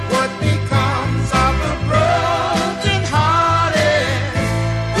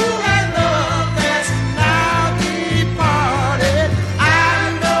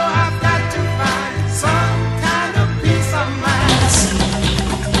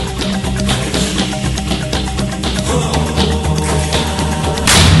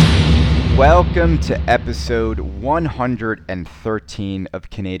Welcome to episode 113 of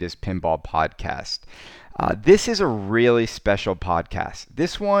Kaneda's Pinball Podcast. This is a really special podcast.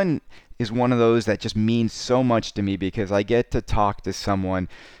 This one is one of those that just means so much to me because I get to talk to someone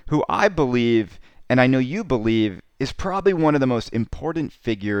who I believe, and I know you believe, is probably one of the most important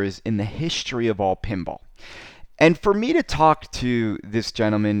figures in the history of all pinball. And for me to talk to this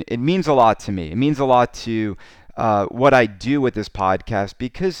gentleman, it means a lot to me. It means a lot to what I do with this podcast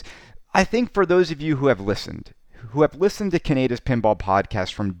because I think for those of you who have listened to Kaneda's Pinball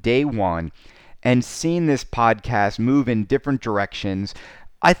Podcast from day one and seen this podcast move in different directions,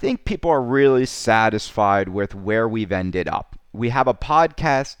 I think people are really satisfied with where we've ended up. We have a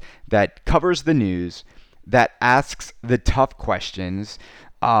podcast that covers the news, that asks the tough questions,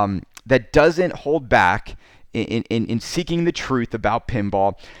 that doesn't hold back in seeking the truth about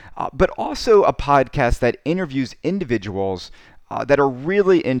pinball, but also a podcast that interviews individuals that are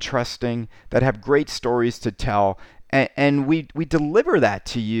really interesting, that have great stories to tell, and we deliver that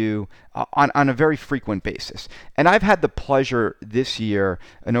to you on a very frequent basis. And I've had the pleasure this year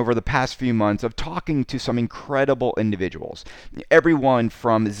and over the past few months of talking to some incredible individuals. Everyone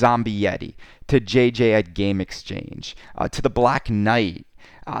from Zombie Yeti to JJ at Game Exchange, to the Black Knight,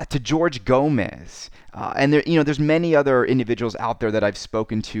 to George Gomez, and there's many other individuals out there that I've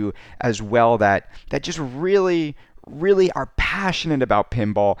spoken to as well that just really are passionate about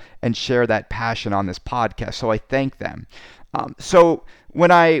pinball and share that passion on this podcast. So I thank them. So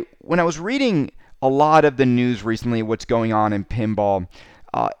when I was reading a lot of the news recently, what's going on in pinball,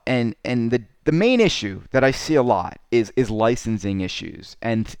 and the main issue that I see a lot is licensing issues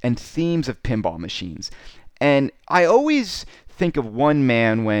and themes of pinball machines. And I always think of one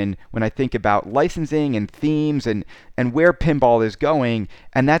man when I think about licensing and themes and where pinball is going,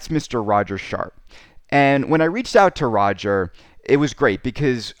 and that's Mr. Roger Sharpe. And when I reached out to Roger, it was great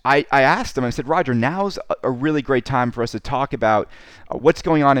because I asked him, I said, Roger, now's a really great time for us to talk about what's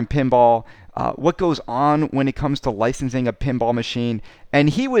going on in pinball, what goes on when it comes to licensing a pinball machine. And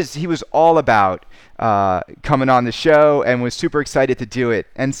he was all about coming on the show and was super excited to do it.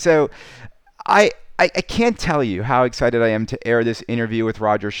 And so I can't tell you how excited I am to air this interview with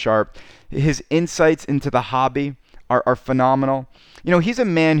Roger Sharpe. His insights into the hobby are phenomenal. He's a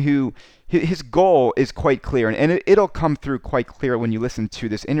man who his goal is quite clear, and it'll come through quite clear when you listen to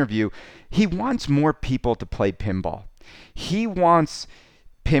this interview. He wants more people to play pinball. He wants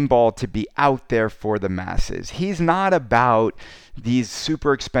pinball to be out there for the masses. He's not about these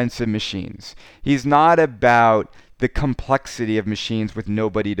super expensive machines. He's not about the complexity of machines with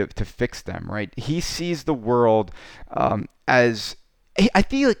nobody to fix them, right? He sees the world as, I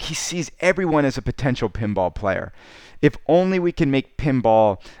feel like he sees everyone as a potential pinball player. If only we can make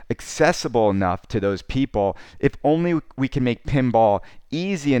pinball accessible enough to those people, if only we can make pinball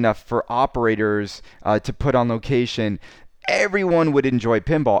easy enough for operators to put on location, everyone would enjoy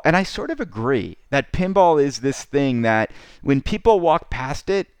pinball. And I sort of agree that pinball is this thing that when people walk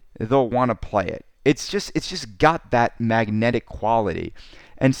past it, they'll want to play it. It's just got that magnetic quality.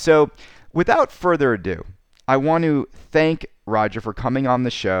 And so without further ado, I want to thank Roger for coming on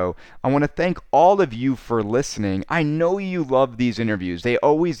the show. I want to thank all of you for listening. I know you love these interviews. They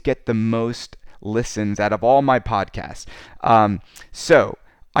always get the most listens out of all my podcasts. So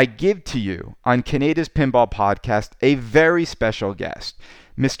I give to you on Kaneda's Pinball Podcast a very special guest,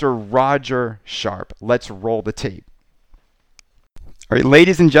 Mr. Roger Sharpe. Let's roll the tape. All right,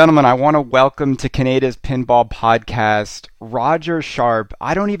 ladies and gentlemen, I want to welcome to Kaneda's Pinball Podcast, Roger Sharpe.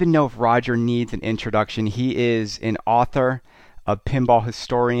 I don't even know if Roger needs an introduction. He is an author, a pinball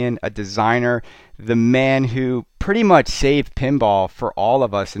historian, a designer, the man who pretty much saved pinball for all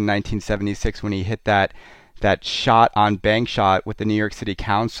of us in 1976 when he hit that shot on Bank Shot with the New York City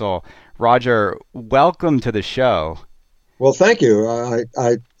Council. Roger, welcome to the show. Well, thank you.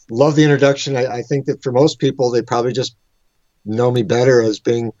 I love the introduction. I think that for most people, they probably just know me better as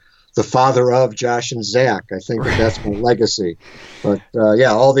being the father of Josh and Zach. I think that's my legacy. But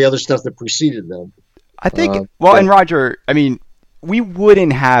all the other stuff that preceded them. I think, and Roger, I mean, we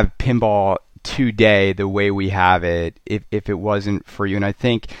wouldn't have pinball today the way we have it if it wasn't for you. And I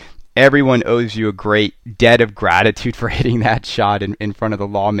think everyone owes you a great debt of gratitude for hitting that shot in front of the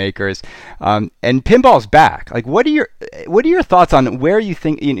lawmakers. And pinball's back. Like, what are your thoughts on where you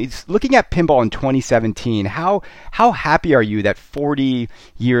think, looking at pinball in 2017, how happy are you that 40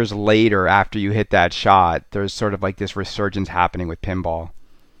 years later after you hit that shot, there's sort of like this resurgence happening with pinball?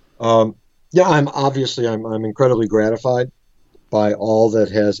 I'm incredibly gratified by all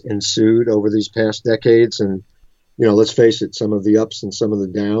that has ensued over these past decades. And let's face it, some of the ups and some of the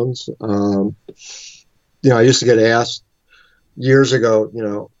downs. I used to get asked years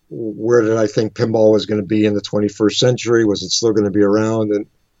ago, where did I think pinball was going to be in the 21st century? Was it still going to be around? And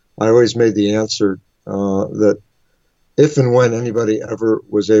I always made the answer that if and when anybody ever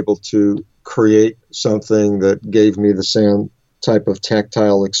was able to create something that gave me the same type of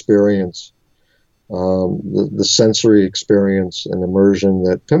tactile experience, the sensory experience and immersion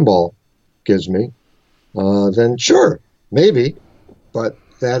that pinball gives me, then sure, maybe. But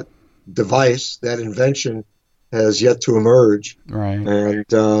that device, that invention, has yet to emerge. Right. And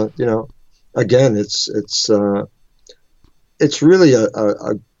again, it's really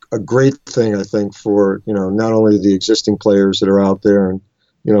a great thing, I think, for not only the existing players that are out there, and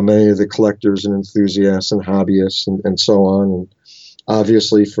many of the collectors and enthusiasts and hobbyists and so on, and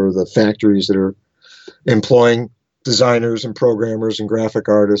obviously for the factories that are employing designers and programmers and graphic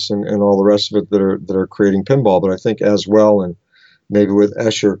artists and all the rest of it that are creating pinball. But I think as well, and maybe with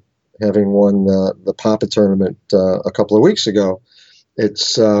Escher having won the Papa tournament a couple of weeks ago,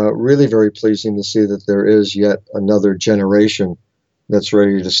 it's really very pleasing to see that there is yet another generation that's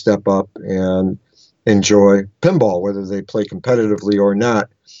ready to step up and enjoy pinball, whether they play competitively or not.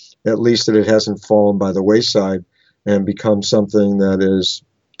 At least that it hasn't fallen by the wayside and become something that is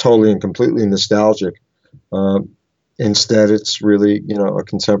totally and completely nostalgic. Instead, it's really a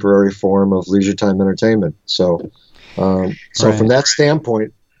contemporary form of leisure time entertainment. So Right. from that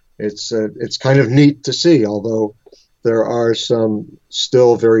standpoint, it's kind of neat to see, although there are some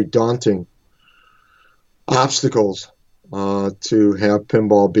still very daunting obstacles to have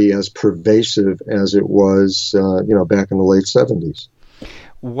pinball be as pervasive as it was, back in the late 70s.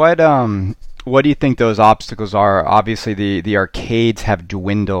 What do you think those obstacles are? Obviously, the arcades have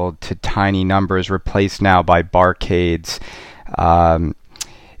dwindled to tiny numbers, replaced now by barcades.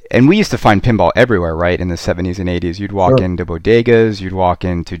 And we used to find pinball everywhere, right, in the 70s and 80s. You'd walk Sure. into bodegas, you'd walk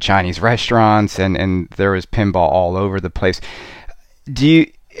into Chinese restaurants, and there was pinball all over the place.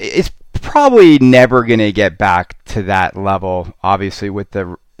 It's probably never going to get back to that level, obviously, with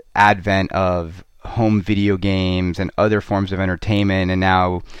the advent of home video games and other forms of entertainment, and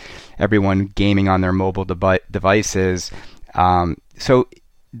now everyone gaming on their mobile devices. So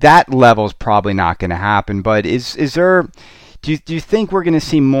that level's probably not going to happen. But is there? Do you think we're going to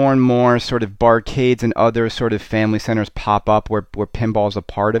see more and more sort of barcades and other sort of family centers pop up where pinball's a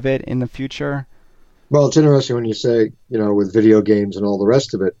part of it in the future? Well, it's interesting when you say, with video games and all the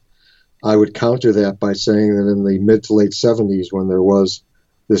rest of it. I would counter that by saying that in the mid to late 70s, when there was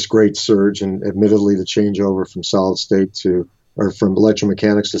this great surge, and admittedly the changeover from from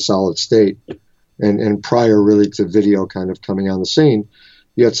electromechanics to solid state, and prior really to video kind of coming on the scene,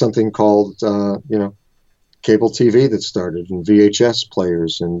 you had something called, cable TV that started, and VHS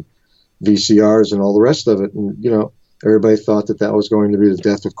players and VCRs and all the rest of it. And, everybody thought that was going to be the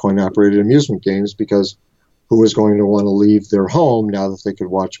death of coin-operated amusement games, because who was going to want to leave their home now that they could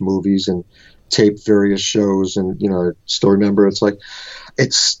watch movies and tape various shows? And, still remember,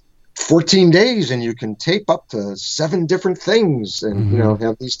 it's 14 days and you can tape up to 7 different things and,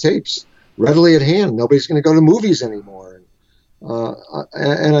 have these tapes readily at hand. Nobody's going to go to movies anymore.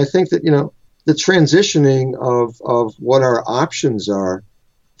 And I think that, the transitioning of what our options are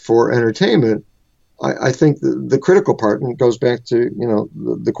for entertainment, I think the critical part, and it goes back to,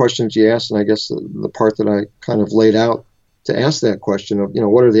 the questions you asked, and I guess the part that I kind of laid out to ask that question of,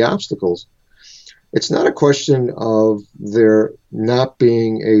 what are the obstacles? It's not a question of there not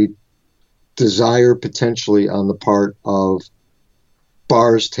being a desire potentially on the part of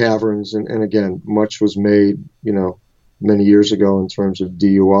bars, taverns, and again, much was made, many years ago in terms of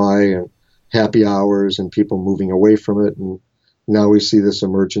DUI and happy hours and people moving away from it. And now we see this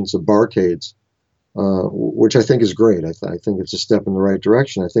emergence of barcades, which I think is great. I think it's a step in the right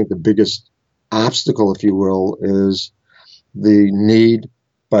direction. I think the biggest obstacle, if you will, is the need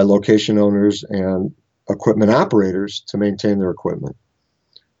by location owners and equipment operators to maintain their equipment.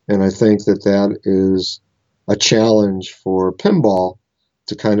 And I think that is a challenge for pinball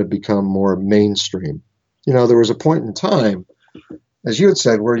to kind of become more mainstream. There was a point in time, as you had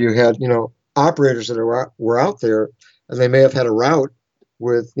said, where you had, operators that were out there, and they may have had a route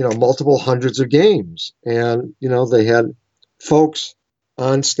with, multiple hundreds of games. And, they had folks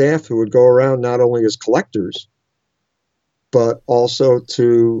on staff who would go around not only as collectors, but also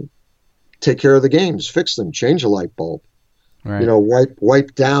to take care of the games, fix them, change a light bulb, Right.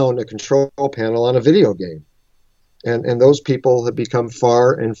 wipe down a control panel on a video game. And those people have become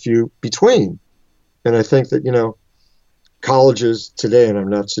far and few between. And I think that, colleges today, and I'm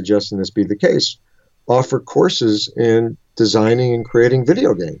not suggesting this be the case, offer courses in designing and creating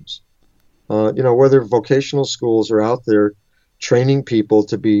video games. Whether vocational schools are out there training people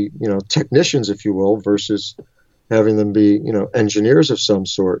to be, technicians, if you will, versus having them be, engineers of some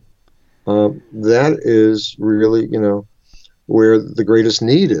sort. That is really, where the greatest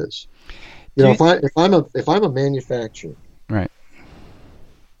need is. If I'm a manufacturer, right,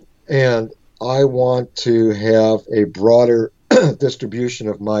 and I want to have a broader distribution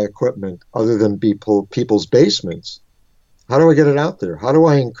of my equipment other than people's basements, how do I get it out there? How do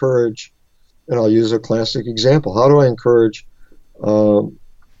I encourage, and I'll use a classic example, how do I encourage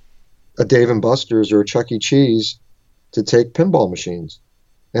a Dave and Buster's or a Chuck E. Cheese to take pinball machines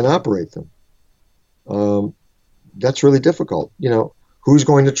and operate them? That's really difficult. Who's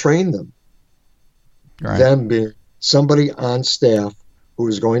going to train them? right. Them being somebody on staff who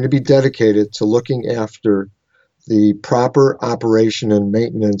is going to be dedicated to looking after the proper operation and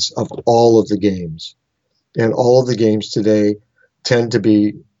maintenance of all of the games. And all of the games today tend to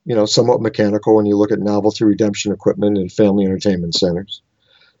be, somewhat mechanical when you look at novelty redemption equipment and family entertainment centers.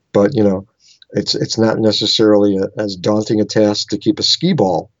 But, it's not necessarily as daunting a task to keep a skee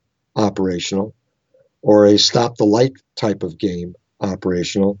ball operational or a stop the light type of game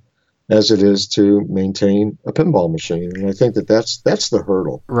operational as it is to maintain a pinball machine. And I think that's the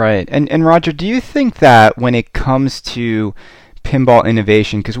hurdle. Right. And Roger, do you think that when it comes to pinball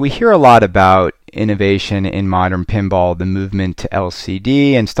innovation, because we hear a lot about innovation in modern pinball, the movement to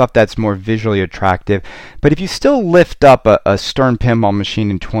LCD and stuff that's more visually attractive, but if you still lift up a Stern pinball machine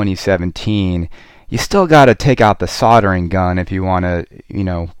in 2017, you still got to take out the soldering gun if you want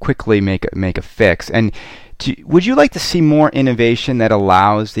to, quickly make a fix. And would you like to see more innovation that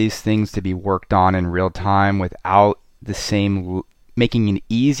allows these things to be worked on in real time without the same, making it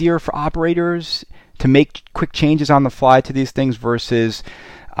easier for operators to make quick changes on the fly to these things versus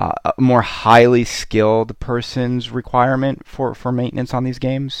a more highly skilled person's requirement for maintenance on these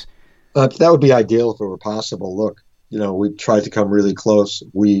games? That would be ideal if it were possible. Look, we tried to come really close.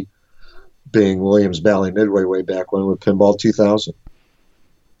 We, being Williams Bally Midway way back when with Pinball 2000.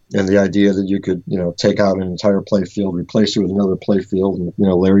 And the idea that you could, take out an entire play field, replace it with another play field, and,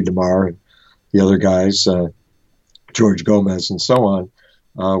 Larry DeMar and the other guys, George Gomez and so on,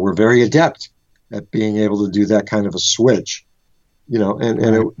 were very adept at being able to do that kind of a switch,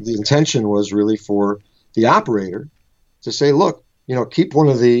 the intention was really for the operator to say, look, keep one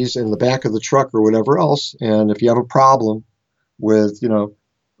of these in the back of the truck or whatever else. And if you have a problem with,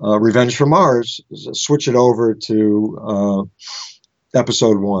 Revenge from Mars, switch it over to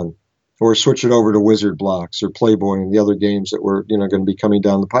Episode 1, or switch it over to Wizard Blocks or Playboy and the other games that were, going to be coming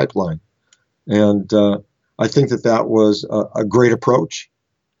down the pipeline. And I think that was a great approach.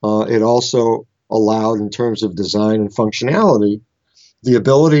 It also allowed, in terms of design and functionality, the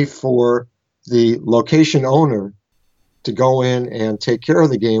ability for the location owner to go in and take care of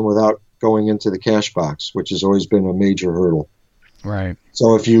the game without going into the cash box, which has always been a major hurdle. Right.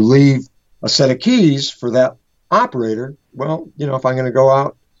 So if you leave a set of keys for that operator, well, if I'm going to go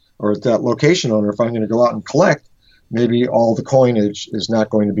out, or that location owner, if I'm going to go out and collect, maybe all the coinage is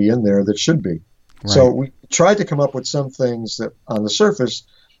not going to be in there that should be. Right. So we tried to come up with some things that on the surface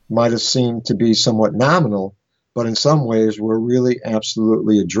might have seemed to be somewhat nominal, but in some ways we're really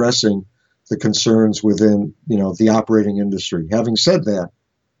absolutely addressing the concerns within, the operating industry. Having said that,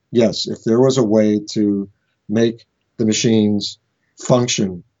 yes, if there was a way to make the machines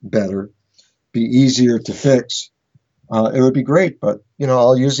function better, be easier to fix, it would be great. But,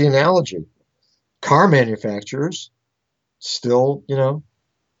 I'll use the analogy. Car manufacturers still,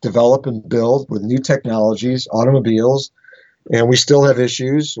 develop and build with new technologies, automobiles, and we still have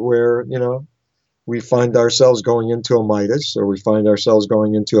issues where, we find ourselves going into a Midas, or we find ourselves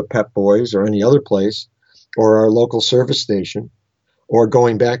going into a Pep Boys or any other place, or our local service station, or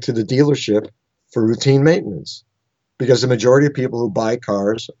going back to the dealership for routine maintenance. Because the majority of people who buy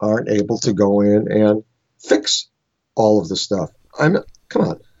cars aren't able to go in and fix all of the stuff. Come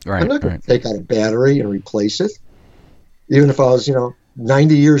on. Right, I'm not going to take out a battery and replace it. Even if I was,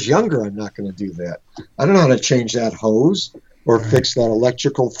 90 years younger, I'm not going to do that. I don't know how to change that hose or fix that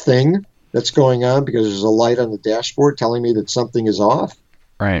electrical thing that's going on because there's a light on the dashboard telling me that something is off.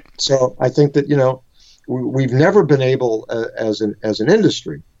 Right. So I think that, we've never been able as an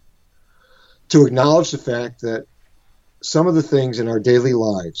industry to acknowledge the fact that some of the things in our daily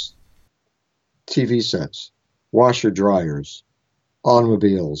lives, TV sets, washer dryers,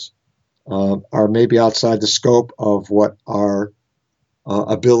 automobiles, are maybe outside the scope of what our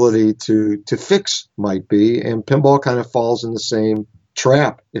ability to fix might be. And pinball kind of falls in the same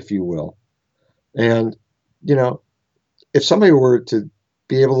trap, if you will. And, if somebody were to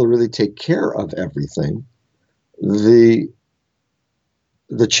be able to really take care of everything, the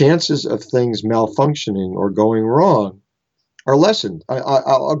chances of things malfunctioning or going wrong are lessened.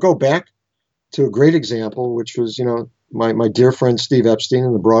 I'll go back to a great example, which was, my dear friend Steve Epstein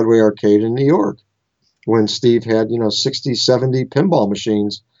in the Broadway Arcade in New York, when Steve had, 60, 70 pinball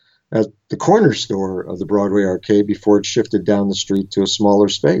machines at the corner store of the Broadway Arcade before it shifted down the street to a smaller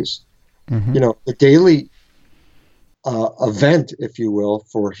space. Hmm. The daily event, if you will,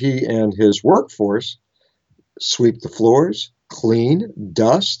 for he and his workforce: sweep the floors, clean,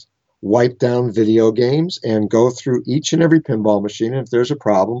 dust, wipe down video games, and go through each and every pinball machine. And if there's a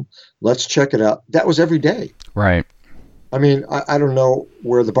problem, let's check it out. That was every day. Right. I mean, I don't know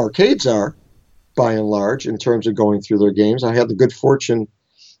where the barcades are, by and large, in terms of going through their games. I had the good fortune,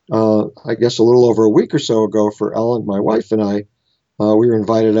 I guess a little over a week or so ago, for Ellen, my wife, and I, we were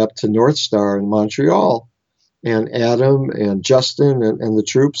invited up to North Star in Montreal. And Adam and Justin and the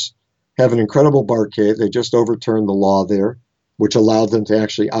troops have an incredible barcade. They just overturned the law there, which allowed them to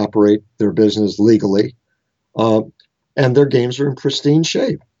actually operate their business legally. And their games are in pristine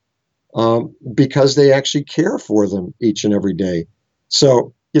shape because they actually care for them each and every day.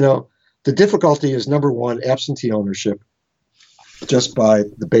 So, the difficulty is, number one, absentee ownership, just by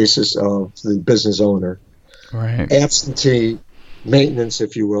the basis of the business owner. Right. Absentee maintenance,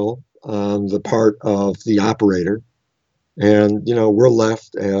 if you will, on the part of the operator. And, we're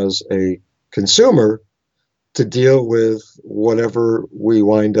left as a consumer to deal with whatever we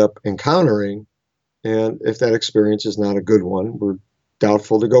wind up encountering. And if that experience is not a good one, we're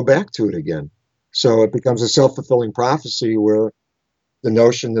doubtful to go back to it again. So it becomes a self-fulfilling prophecy where the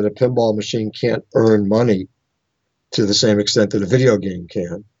notion that a pinball machine can't earn money to the same extent that a video game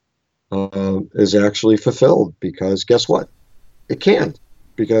can is actually fulfilled, because guess what? It can't,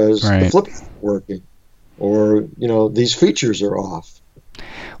 because the flip is not working, or, these features are off.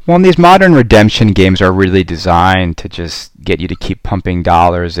 Well, and these modern redemption games are really designed to just get you to keep pumping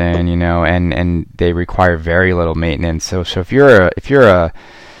dollars in, and they require very little maintenance. So if you're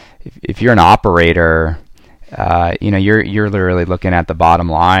an operator, you're literally looking at the bottom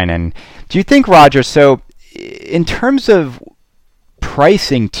line. And do you think, Roger, so in terms of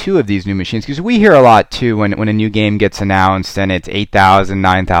pricing too of these new machines, because we hear a lot too when a new game gets announced and it's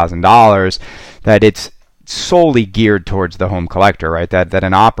 $8,000, $9,000, that it's solely geared towards the home collector, right? That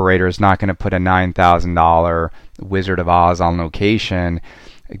an operator is not going to put a $9,000 Wizard of Oz on location,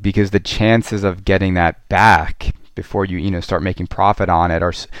 because the chances of getting that back before you start making profit on it,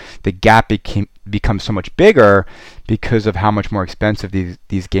 or the gap becomes so much bigger because of how much more expensive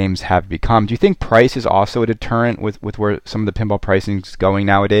these games have become. Do you think price is also a deterrent with where some of the pinball pricing is going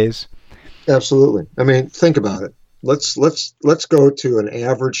nowadays? Absolutely. I mean, think about it. Let's go to an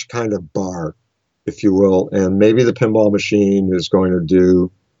average kind of bar, if you will, and maybe the pinball machine is going to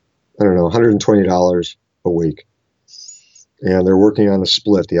do, I don't know, $120 a week. And they're working on a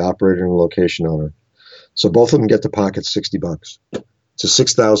split, the operator and the location owner. So both of them get to pocket $60. It's a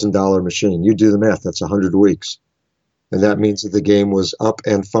 $6,000 machine. You do the math, that's 100 weeks. And that means that the game was up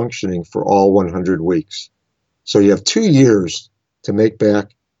and functioning for all 100 weeks. So you have 2 years to make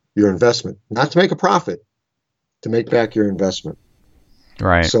back your investment, not to make a profit, to make back your investment.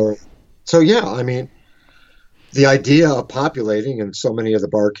 Right. So yeah, I mean, the idea of populating, and so many of the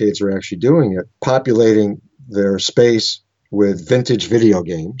barcades are actually doing it, populating their space with vintage video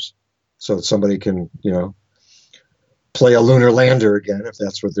games, so that somebody can, play a lunar lander again, if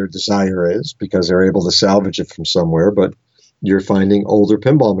that's what their desire is, because they're able to salvage it from somewhere. But you're finding older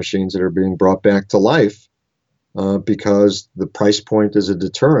pinball machines that are being brought back to life because the price point is a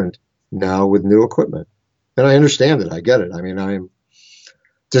deterrent now with new equipment. And I understand it. I get it. I mean, I'm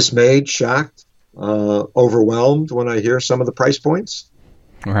dismayed, shocked, overwhelmed when I hear some of the price points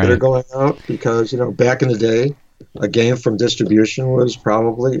that are going out, because, back in the day, a game from distribution was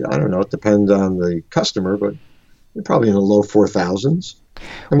probably, I don't know, it depends on the customer, but you're probably in the low 4,000s.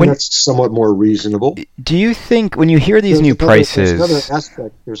 I mean, that's somewhat more reasonable. Do you think when you hear these new prices...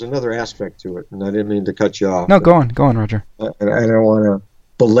 There's another aspect to it, and I didn't mean to cut you off. No, go on, Roger. And I don't want to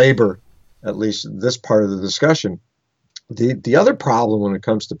belabor at least this part of the discussion. The other problem when it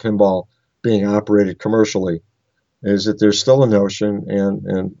comes to pinball being operated commercially is that there's still a notion,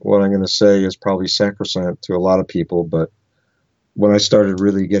 and what I'm going to say is probably sacrosanct to a lot of people, but when I started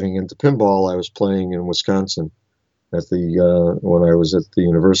really getting into pinball, I was playing in Wisconsin when I was at the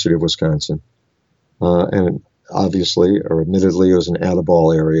University of Wisconsin. And obviously, or admittedly, it was an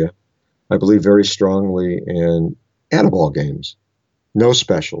Add-A-Ball area. I believe very strongly in Add-A-Ball games. No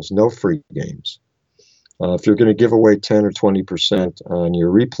specials, no free games. If you're going to give away 10 or 20% on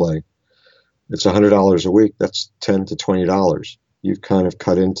your replay, it's $100 a week. That's $10 to $20. You've kind of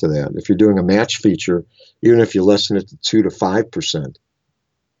cut into that. If you're doing a match feature, even if you lessen it to 2 to 5%,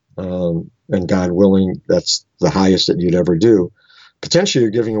 and God willing, that's the highest that you'd ever do, potentially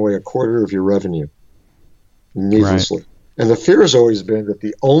you're giving away a quarter of your revenue Right. needlessly. And the fear has always been that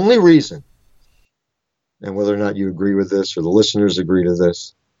the only reason, and whether or not you agree with this or the listeners agree to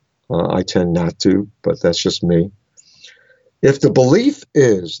this, I tend not to, but that's just me. If the belief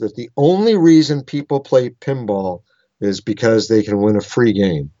is that the only reason people play pinball is because they can win a free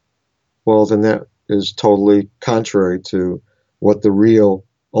game, well, then that is totally contrary to what the real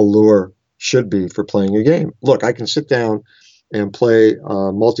allure should be for playing a game. Look, I can sit down and play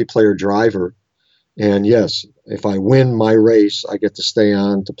multiplayer driver, and yes, if I win my race, I get to stay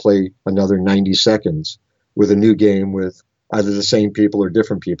on to play another 90 seconds with a new game with either the same people or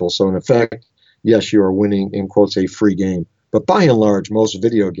different people. So in effect, yes, you are winning, in quotes, a free game. But by and large, most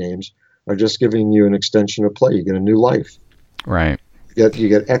video games are just giving you an extension of play. You get a new life. Right. You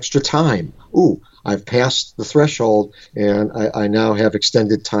get extra time. Ooh, I've passed the threshold, and I now have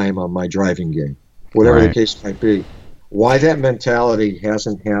extended time on my driving game. Whatever the Right. case might be. Why that mentality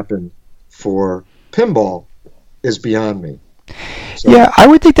hasn't happened for pinball is beyond me. So, Yeah, I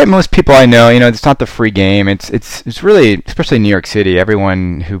would think that most people I know, it's not the free game. It's really, especially in New York City,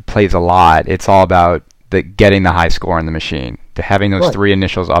 everyone who plays a lot, it's all about getting the high score on the machine. To having those right. three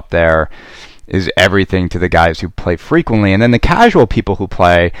initials up there is everything to the guys who play frequently. And then the casual people who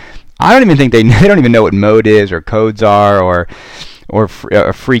play, I don't even think they don't even know what mode is or codes are or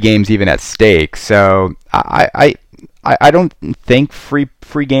free games even at stake. So I don't think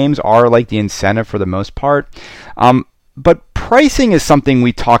free games are like the incentive for the most part. But pricing is something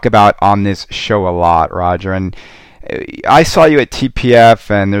we talk about on this show a lot, Roger. And I saw you at TPF,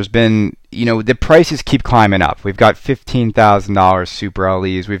 and there's been, the prices keep climbing up. We've got $15,000 Super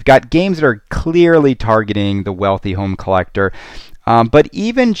LEs. We've got games that are clearly targeting the wealthy home collector. But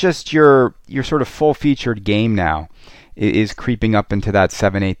even just your sort of full-featured game now is creeping up into that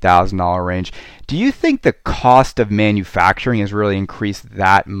 $7,000-8,000 range. Do you think the cost of manufacturing has really increased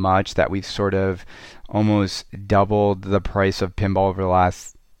that much that we've sort of almost doubled the price of pinball over the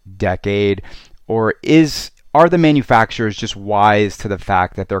last decade? Or are the manufacturers just wise to the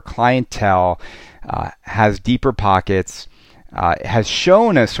fact that their clientele has deeper pockets, has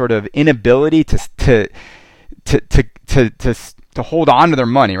shown a sort of inability to hold on to their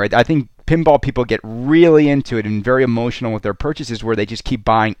money, right? I think pinball people get really into it and very emotional with their purchases where they just keep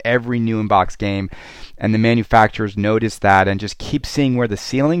buying every new in-box game, and the manufacturers notice that and just keep seeing where the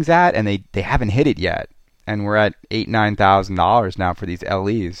ceiling's at, and they haven't hit it yet. And we're at $8,000-9,000 now for these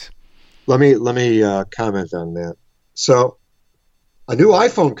LEs. Let me comment on that. So a new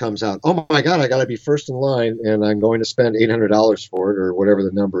iPhone comes out. Oh my God, I got to be first in line, and I'm going to spend $800 for it, or whatever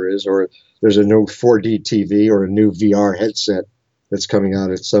the number is. Or there's a new 4D TV or a new VR headset that's coming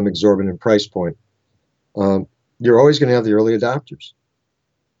out at some exorbitant price point. You're always going to have the early adopters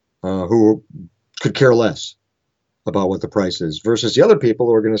who could care less about what the price is, versus the other people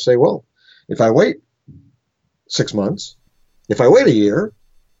who are going to say, well, if I wait 6 months, if I wait a year,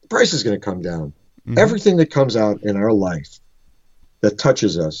 the price is going to come down. Mm-hmm. Everything that comes out in our life that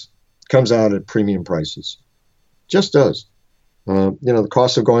touches us comes out at premium prices. Just does. The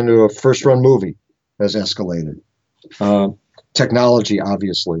cost of going to a first-run movie has escalated. Technology,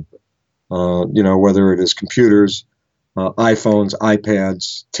 obviously. Whether it is computers, iPhones,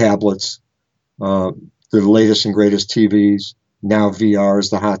 iPads, tablets, the latest and greatest TVs, now VR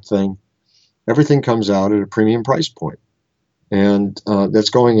is the hot thing. Everything comes out at a premium price point. And that's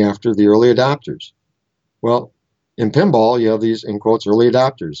going after the early adopters. Well, in pinball, you have these, in quotes, early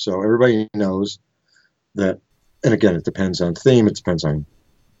adopters. So everybody knows that, and again, it depends on theme, it depends on,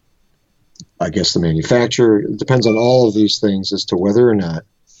 I guess, the manufacturer. It depends on all of these things as to whether or not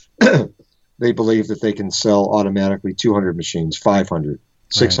they believe that they can sell automatically 200 machines, 500,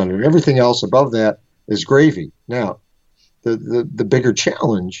 600. Right. Everything else above that is gravy. Now, the bigger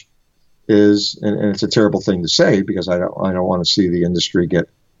challenge is, and it's a terrible thing to say because I don't want to see the industry get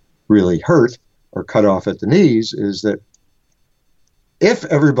really hurt or cut off at the knees, is that if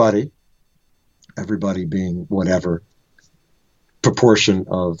everybody being whatever proportion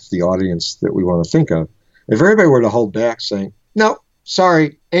of the audience that we want to think of, if everybody were to hold back saying, no,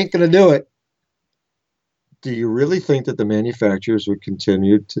 sorry, ain't going to do it, do you really think that the manufacturers would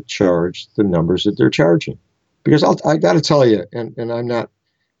continue to charge the numbers that they're charging? Because I got to tell you, and I'm not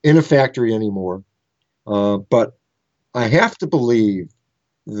in a factory anymore, but I have to believe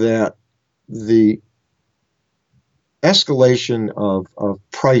that the escalation of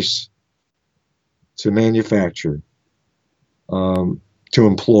price to manufacture, to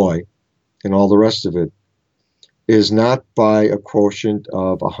employ, and all the rest of it is not by a quotient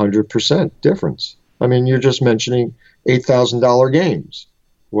of 100% difference. I mean, you're just mentioning $8,000 games.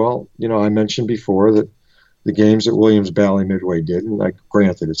 Well, I mentioned before that the games that Williams Bally Midway did. And like,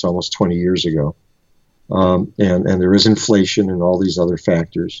 granted, it's almost 20 years ago. And there is inflation and all these other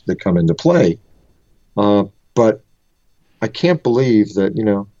factors that come into play. But I can't believe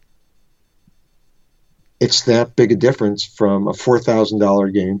that, it's that big a difference from a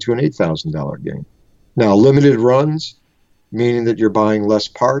 $4,000 game to an $8,000 game. Now, limited runs, meaning that you're buying less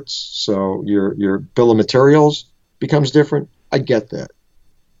parts, so your bill of materials becomes different. I get that,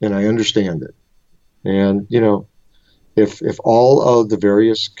 and I understand it. And, if all of the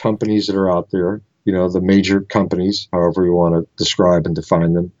various companies that are out there, the major companies, however you want to describe and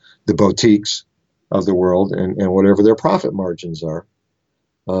define them, the boutiques of the world, and whatever their profit margins are,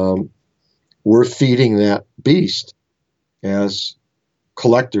 we're feeding that beast as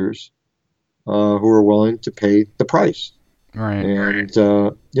collectors who are willing to pay the price. Right. And,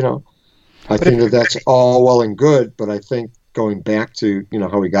 I think that that's all well and good, but I think going back to,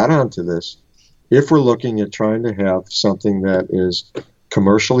 how we got onto this, if we're looking at trying to have something that is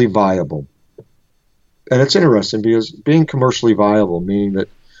commercially viable, and it's interesting because being commercially viable, meaning that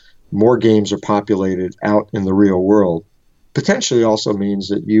more games are populated out in the real world, potentially also means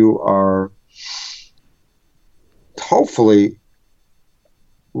that you are hopefully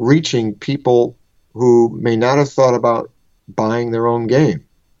reaching people who may not have thought about buying their own game.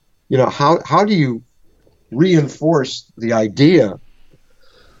 How do you reinforce the idea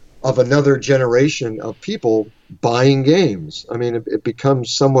of another generation of people buying games? I mean, it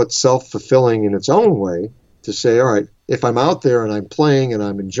becomes somewhat self-fulfilling in its own way to say, all right, if I'm out there and I'm playing and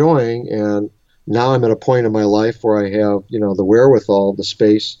I'm enjoying, and now I'm at a point in my life where I have, the wherewithal, the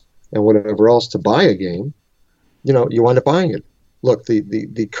space, and whatever else to buy a game, you wind up buying it. Look,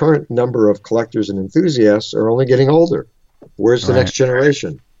 the current number of collectors and enthusiasts are only getting older. Where's the next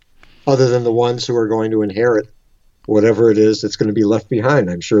generation? Other than the ones who are going to inherit whatever it is that's going to be left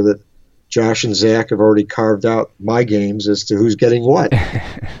behind. I'm sure that Josh and Zach have already carved out my games as to who's getting what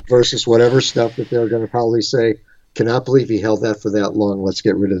versus whatever stuff that they're going to probably say, cannot believe he held that for that long. Let's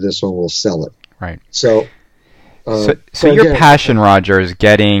get rid of this one. We'll sell it. Right. So your passion, Roger, is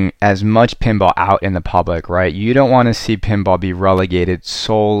getting as much pinball out in the public, right? You don't want to see pinball be relegated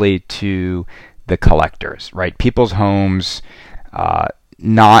solely to the collectors, right? People's homes,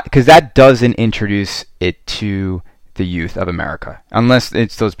 not because that doesn't introduce it to the youth of America, unless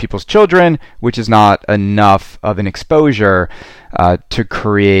it's those people's children, which is not enough of an exposure to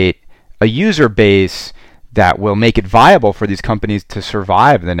create a user base that will make it viable for these companies to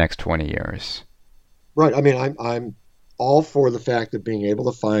survive the next 20 years. Right. I mean, I'm all for the fact of being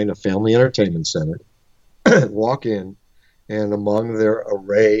able to find a family entertainment center, walk in, and among their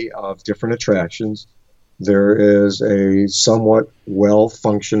array of different attractions, there is a somewhat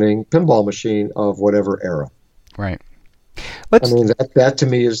well-functioning pinball machine of whatever era. Right. That to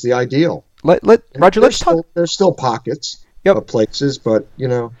me is the ideal. Roger, let's talk. There's still pockets of places, but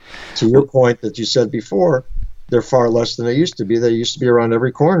to your point that you said before, they're far less than they used to be. They used to be around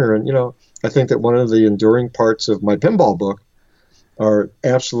every corner, and I think that one of the enduring parts of my pinball book are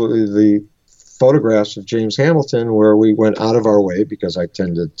absolutely the photographs of James Hamilton, where we went out of our way, because I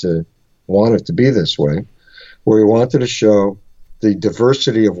tended to want it to be this way, where we wanted to show the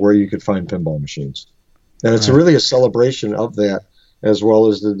diversity of where you could find pinball machines. And it's really a celebration of that, as well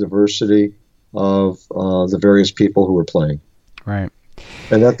as the diversity of the various people who are playing. Right.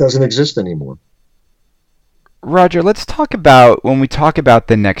 And that doesn't exist anymore. Roger, let's talk about, when we talk about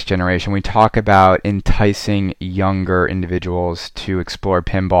the next generation, we talk about enticing younger individuals to explore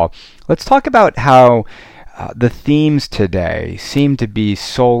pinball. Let's talk about how the themes today seem to be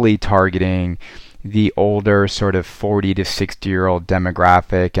solely targeting the older sort of 40 to 60-year-old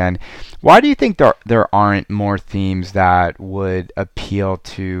demographic. And why do you think there aren't more themes that would appeal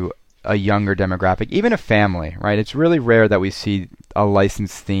to a younger demographic, even a family, right? It's really rare that we see a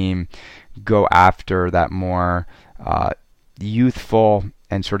licensed theme go after that more youthful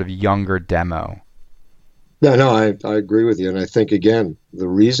and sort of younger demo. No, I agree with you. And I think, again, the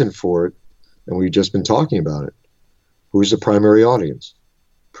reason for it, and we've just been talking about it, who's the primary audience?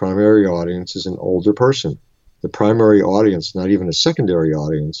 Primary audience is an older person. The primary audience, not even a secondary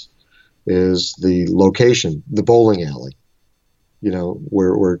audience, is the location, the bowling alley,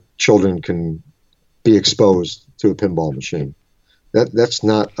 where children can be exposed to a pinball machine. That's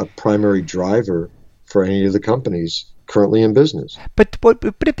not a primary driver for any of the companies currently in business. But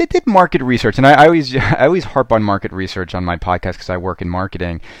if they did market research, and I always harp on market research on my podcast because I work in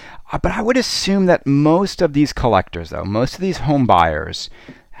marketing, but I would assume that most of these collectors, though, most of these home buyers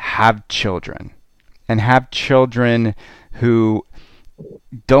have children, and have children who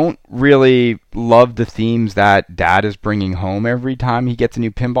don't really love the themes that dad is bringing home every time he gets a new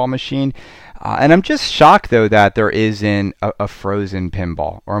pinball machine. And I'm just shocked though that there isn't a Frozen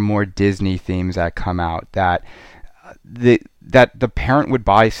pinball or more Disney themes that come out that the parent would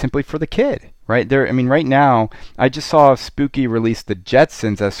buy simply for the kid. Right there, I mean, right now, I just saw Spooky release the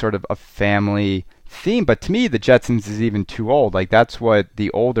Jetsons as sort of a family theme, but to me, the Jetsons is even too old. Like that's what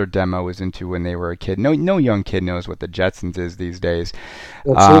the older demo was into when they were a kid. No young kid knows what the Jetsons is these days.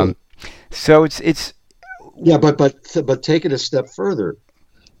 Absolutely. So it's Yeah, but take it a step further.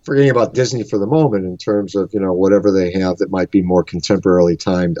 Forgetting about Disney for the moment in terms of whatever they have that might be more contemporarily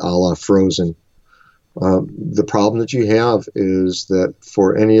timed, a la Frozen. The problem that you have is that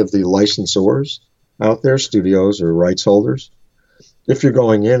for any of the licensors out there, studios or rights holders, if you're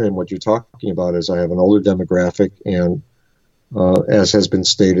going in and what you're talking about is I have an older demographic, and as has been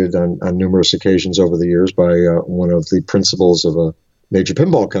stated on numerous occasions over the years by one of the principals of a major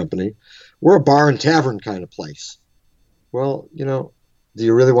pinball company, we're a bar and tavern kind of place. Well, do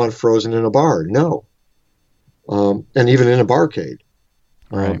you really want Frozen in a bar? No. And even in a barcade.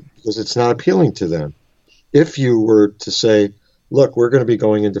 right, Because it's not appealing to them. If you were to say, look, we're going to be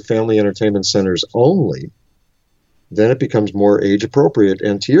going into family entertainment centers only, then it becomes more age appropriate.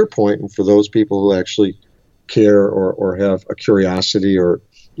 And to your point, and for those people who actually care or have a curiosity or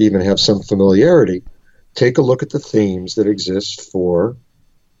even have some familiarity, take a look at the themes that exist for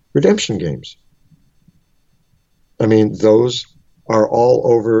redemption games. I mean, those are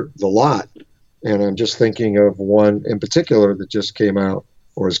all over the lot. And I'm just thinking of one in particular that just came out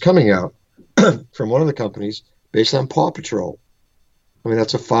or is coming out from one of the companies based on Paw Patrol. I mean,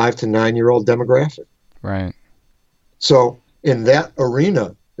 that's a 5 to 9-year-old demographic. right, So in that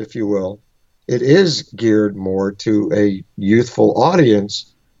arena, if you will, it is geared more to a youthful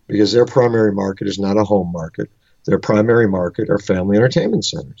audience because their primary market is not a home market. Their primary market are family entertainment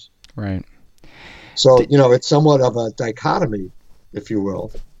centers. right. So, it's somewhat of a dichotomy, if you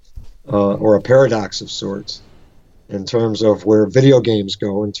will, or a paradox of sorts in terms of where video games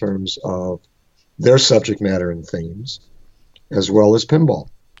go in terms of their subject matter and themes, as well as pinball.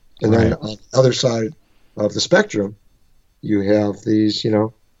 And then on the other side of the spectrum, you have these,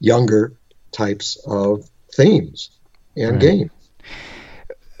 younger types of themes and games.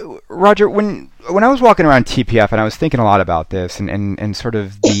 Roger, when I was walking around TPF and I was thinking a lot about this and sort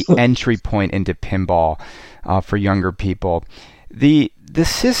of the entry point into pinball for younger people, the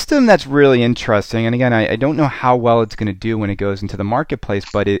system that's really interesting, and again, I don't know how well it's going to do when it goes into the marketplace,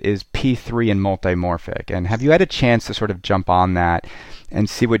 but it is P3 and multimorphic. And have you had a chance to sort of jump on that and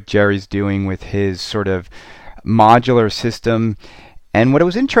see what Jerry's doing with his sort of modular system? And what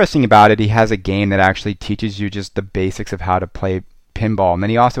was interesting about it, he has a game that actually teaches you just the basics of how to play pinball. And then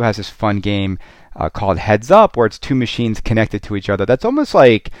he also has this fun game called Heads Up, where it's two machines connected to each other. That's almost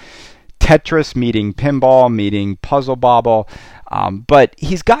like Tetris meeting pinball, meeting Puzzle Bobble. But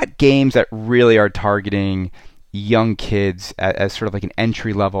he's got games that really are targeting young kids as sort of like an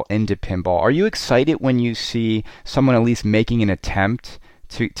entry level into pinball. Are you excited when you see someone at least making an attempt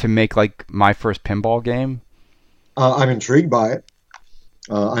to make like my first pinball game? I'm intrigued by it.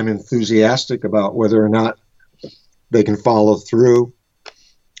 I'm enthusiastic about whether or not they can follow through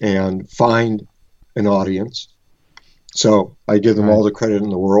and find an audience. So I give them all the credit in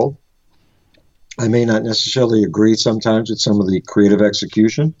the world. I may not necessarily agree sometimes with some of the creative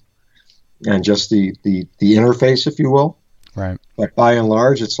execution and just the interface, if you will. Right. But by and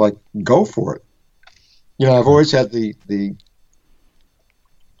large, it's like, go for it. I've always had the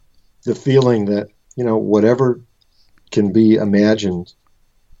feeling that, whatever can be imagined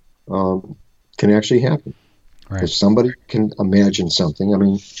can actually happen. Right. If somebody can imagine something, I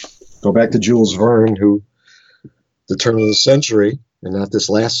mean, go back to Jules Verne, who the turn of the century, and not this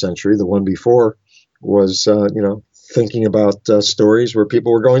last century, the one before, was, thinking about stories where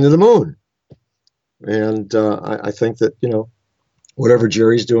people were going to the moon. And I think that, whatever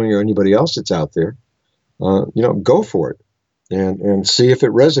Jerry's doing or anybody else that's out there, go for it and see if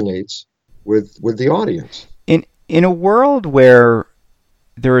it resonates with the audience. In a world where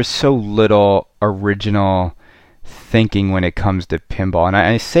there is so little original thinking when it comes to pinball, and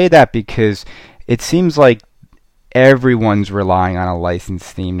I say that because it seems like everyone's relying on a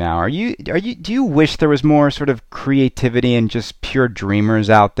licensed theme now. Do you wish there was more sort of creativity and just pure dreamers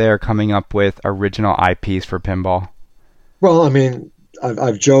out there coming up with original IPs for pinball? Well, I mean,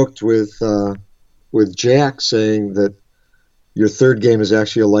 I've joked with Jack saying that your third game is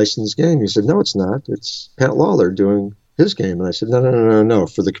actually a licensed game. He said, no, it's not. It's Pat Lawler doing his game. And I said, no.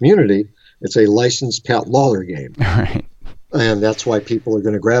 For the community, it's a licensed Pat Lawler game. Right. And that's why people are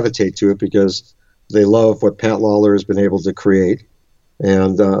going to gravitate to it, because they love what Pat Lawler has been able to create.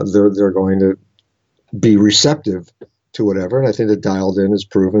 And they're going to be receptive to whatever. And I think that Dialed In has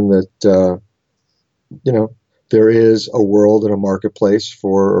proven that you know, there is a world and a marketplace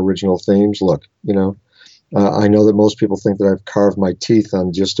for original themes. Look, I know that most people think that I've carved my teeth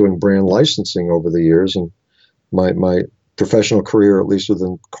on just doing brand licensing over the years, and my professional career, at least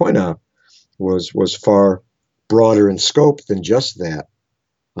within Coin-Op, was far broader in scope than just that.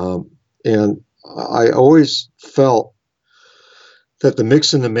 And I always felt that the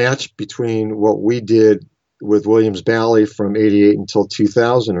mix and the match between what we did with Williams Bally from 88 until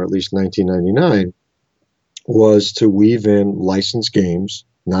 2000, or at least 1999, was to weave in licensed games,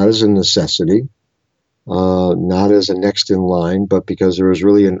 not as a necessity, not as a next in line, but because there was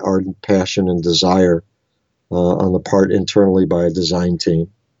really an ardent passion and desire on the part internally by a design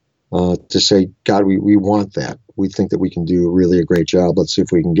team to say, God, we want that. We think that we can do really a great job. Let's see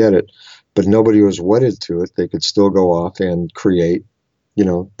if we can get it. But nobody was wedded to it. They could still go off and create,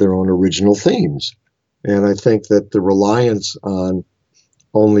 their own original themes. And I think that the reliance on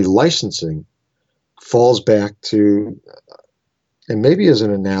only licensing falls back to, and maybe as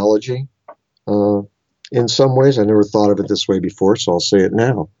an analogy, in some ways, I never thought of it this way before, so I'll say it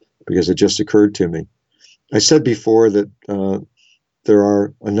now because it just occurred to me. I said before that there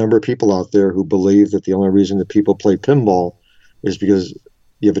are a number of people out there who believe that the only reason that people play pinball is because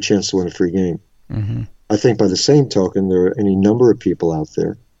you have a chance to win a free game. Mm-hmm. I think by the same token, there are any number of people out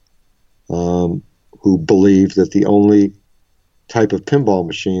there who believe that the only type of pinball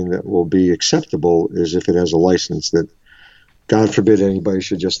machine that will be acceptable is if it has a license, that God forbid anybody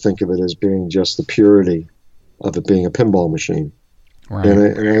should just think of it as being just the purity of it being a pinball machine. Right.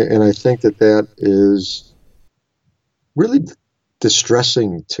 And I think that is really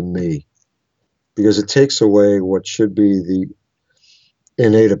distressing to me because it takes away what should be the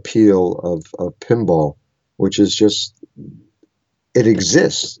innate appeal of pinball, which is just, it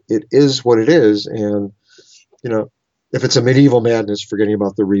exists. It is what it is. And, if it's a Medieval Madness, forgetting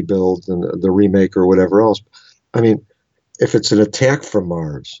about the rebuild and the remake or whatever else, I mean, if it's an Attack from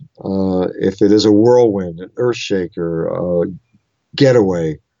Mars, if it is a Whirlwind, an Earthshaker,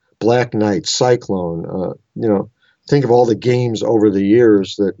 Getaway, Black Knight, Cyclone, think of all the games over the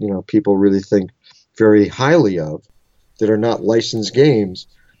years that, people really think very highly of that are not licensed games.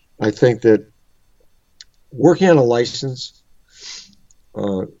 I think that working on a license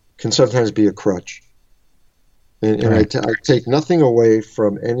can sometimes be a crutch. And right. I take nothing away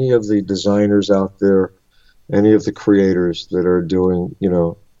from any of the designers out there, any of the creators that are doing,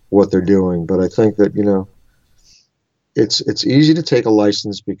 what they're doing. But I think that, it's easy to take a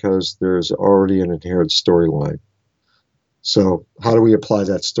license because there's already an inherent storyline. So how do we apply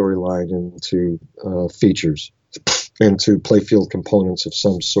that storyline into features, into playfield components of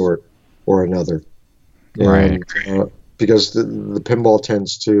some sort or another? Right. And, because the pinball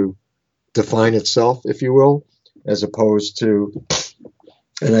tends to define itself, if you will, as opposed to,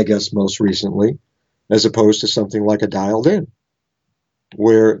 and I guess most recently, as opposed to something like a Dialed In,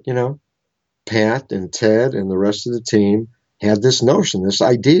 where, Pat and Ted and the rest of the team had this notion, this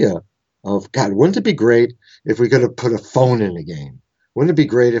idea of, God, wouldn't it be great if we could have put a phone in a game? Wouldn't it be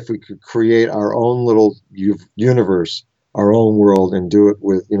great if we could create our own little universe, our own world, and do it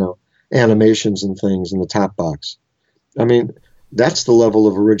with, animations and things in the top box? I mean, that's the level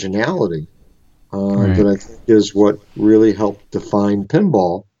of originality Right. that I think is what really helped define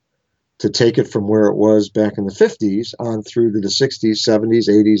pinball, to take it from where it was back in the 50s on through to the 60s, 70s,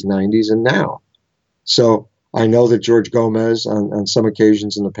 80s, 90s, and now. So I know that George Gomez, on some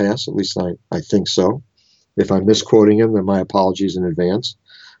occasions in the past, at least I think so. If I'm misquoting him, then my apologies in advance.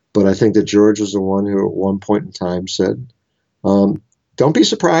 But I think that George was the one who at one point in time said, don't be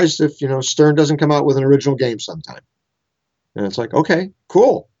surprised if, Stern doesn't come out with an original game sometime. And it's like, okay,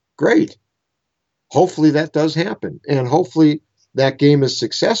 cool, great. Hopefully that does happen. And hopefully that game is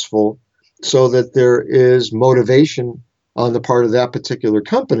successful so that there is motivation on the part of that particular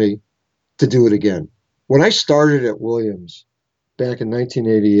company to do it again. When I started at Williams back in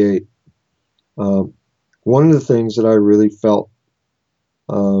 1988, one of the things that I really felt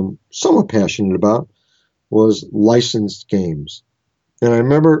somewhat passionate about was licensed games. And I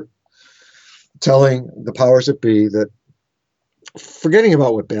remember telling the powers that be that, forgetting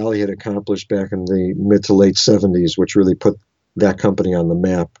about what Bally had accomplished back in the mid to late 70s, which really put that company on the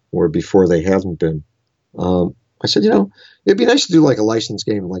map, where before they hadn't been, I said, it'd be nice to do like a licensed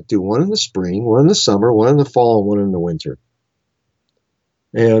game, like do one in the spring, one in the summer, one in the fall, and one in the winter.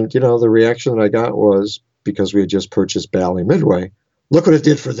 And, the reaction that I got was, because we had just purchased Bally Midway, look what it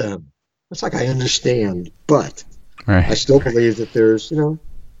did for them. It's like, I understand, but Right. I still believe that there's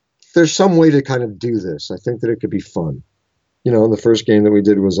some way to kind of do this. I think that it could be fun. The first game that we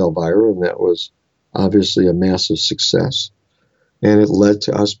did was Elvira, and that was obviously a massive success. And it led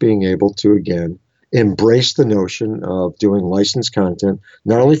to us being able to, again, embraced the notion of doing licensed content,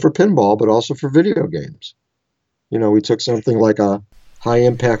 not only for pinball, but also for video games. We took something like a high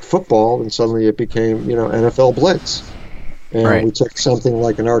impact football and suddenly it became, NFL Blitz. And Right. we took something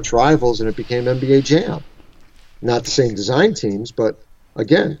like an Arch Rivals and it became NBA Jam. Not the same design teams, but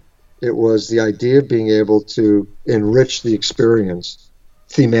again, it was the idea of being able to enrich the experience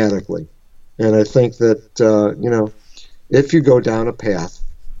thematically. And I think that, if you go down a path,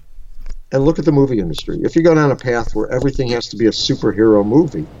 and look at the movie industry, if you go down a path where everything has to be a superhero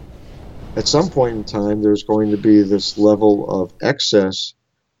movie, at some point in time, there's going to be this level of excess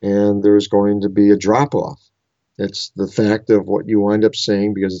and there's going to be a drop off. It's the fact of what you wind up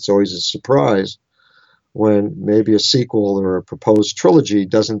saying, because it's always a surprise when maybe a sequel or a proposed trilogy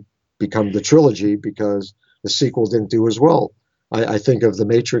doesn't become the trilogy because the sequel didn't do as well. I think of The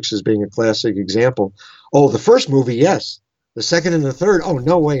Matrix as being a classic example. Oh, the first movie, yes. The second and the third, oh,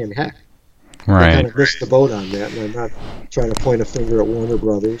 no way in heck. They kind Right. of missed the boat on that, and I'm not trying to point a finger at Warner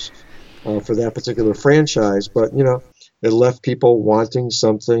Brothers for that particular franchise, but it left people wanting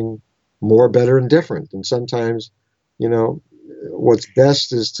something more, better, and different. And sometimes, what's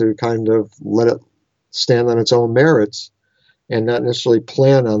best is to kind of let it stand on its own merits and not necessarily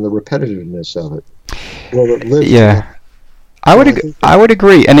plan on the repetitiveness of it. Will it live? Yeah. I think I would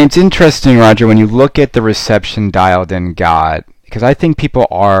agree, and it's interesting, Roger, when you look at the reception Dialed In got, because I think people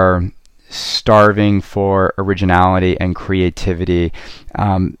are starving for originality and creativity,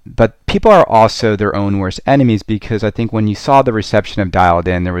 but people are also their own worst enemies, because I think when you saw the reception of Dialed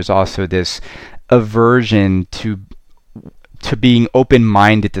In, there was also this aversion to being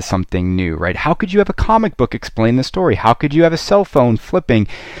open-minded to something new, right? How could you have a comic book explain the story? How could you have a cell phone flipping?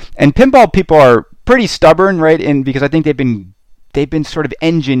 And pinball people are pretty stubborn, right? And because I think they've been sort of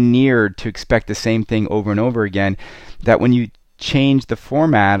engineered to expect the same thing over and over again, that when you change the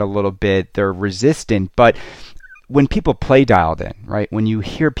format a little bit, they're resistant. But when people play Dialed In, right? When you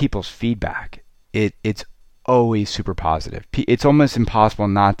hear people's feedback, it's always super positive. It's almost impossible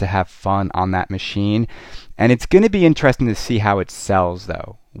not to have fun on that machine. And it's going to be interesting to see how it sells,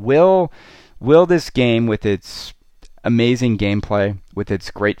 though. Will this game, with its amazing gameplay, with its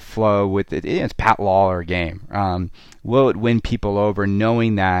great flow, with it's Pat Lawler game, will it win people over,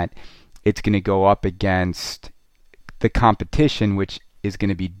 knowing that it's going to go up against the competition, which is going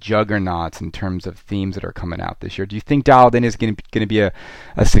to be juggernauts in terms of themes that are coming out this year? Do you think Dialed In is going to be a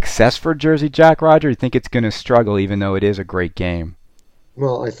success for Jersey Jack, Roger? Do you think it's going to struggle, even though it is a great game?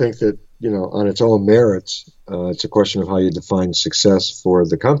 Well, I think that, on its own merits, it's a question of how you define success for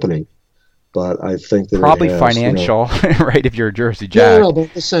the company. But I think that Probably it has, financial, right, if you're a Jersey no, Jack. but I'm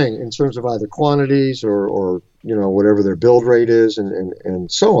just saying, in terms of either quantities or whatever their build rate is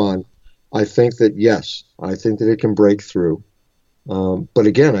and so on, I think that, yes, I think that it can break through. But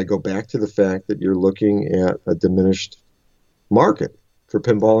again, I go back to the fact that you're looking at a diminished market for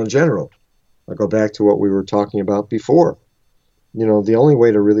pinball in general. I go back to what we were talking about before. The only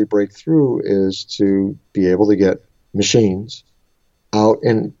way to really break through is to be able to get machines out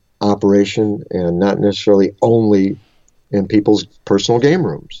in operation and not necessarily only in people's personal game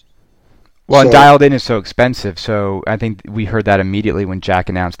rooms. Well, and So, Dialed In is so expensive, so I think we heard that immediately when Jack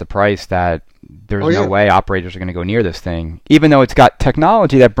announced the price, that there's oh no yeah, way operators are going to go near this thing. Even though it's got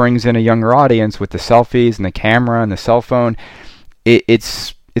technology that brings in a younger audience with the selfies and the camera and the cell phone,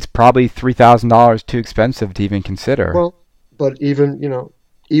 it's probably $3,000 too expensive to even consider. well, but even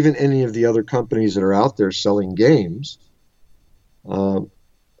any of the other companies that are out there selling games uh,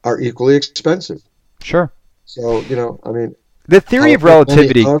 are equally expensive. Sure. So, I mean, The theory of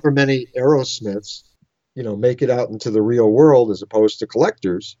relativity. however many Aerosmiths, make it out into the real world as opposed to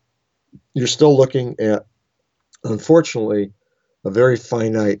collectors, you're still looking at, unfortunately, a very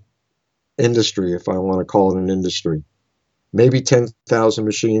finite industry, if I want to call it an industry. Maybe 10,000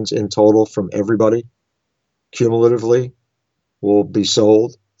 machines in total from everybody cumulatively will be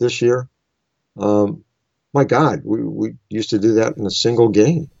sold this year. Um, my God, we used to do that in a single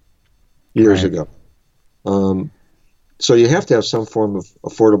game years Right. ago. Um, so you have to have some form of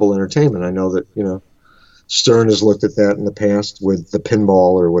affordable entertainment. I know that, Stern has looked at that in the past with the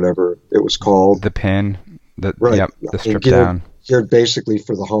pinball or whatever it was called. The pin. Right. Yep, the And strip down. geared basically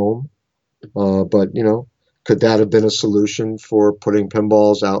for the home. But, could that have been a solution for putting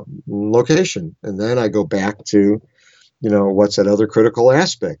pinballs out in location? And then I go back to, what's that other critical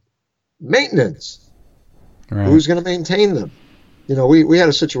aspect? Maintenance. Right. Who's going to maintain them? We had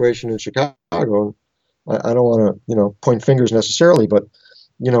a situation in Chicago, and I don't want to, point fingers necessarily, but,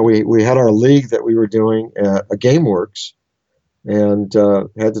 we had our league that we were doing at a GameWorks and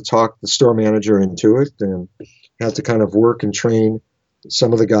had to talk the store manager into it and had to kind of work and train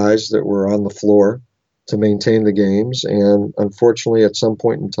some of the guys that were on the floor to maintain the games. And unfortunately, at some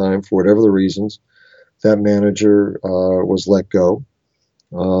point in time, for whatever the reasons, that manager was let go.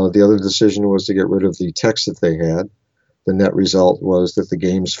 The other decision was to get rid of the techs that they had. The net result was that the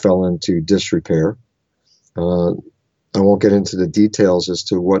games fell into disrepair. Uh, I won't get into the details as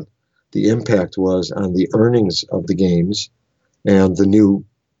to what the impact was on the earnings of the games and the new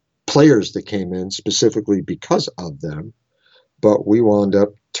players that came in specifically because of them. But we wound up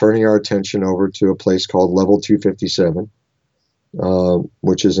turning our attention over to a place called Level 257,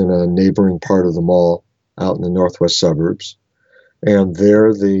 which is in a neighboring part of the mall out in the northwest suburbs. And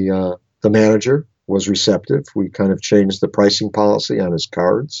there, the manager was receptive. We kind of changed the pricing policy on his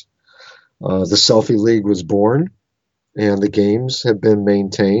cards. The Selfie League was born, and the games have been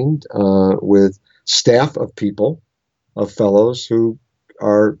maintained with staff of people, of fellows who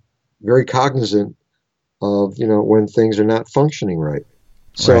are very cognizant of, when things are not functioning right.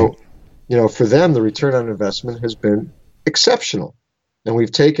 So, Right. for them, the return on investment has been exceptional. And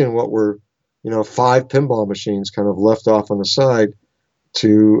we've taken what were, 5 pinball machines kind of left off on the side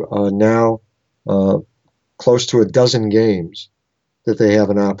to now close to a dozen games that they have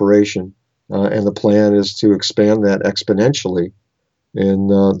in operation. And the plan is to expand that exponentially in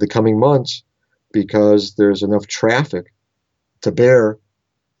the coming months because there's enough traffic to bear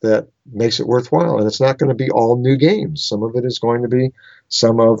that makes it worthwhile. And it's not going to be all new games. Some of it is going to be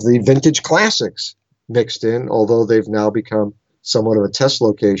some of the vintage classics mixed in, although they've now become somewhat of a test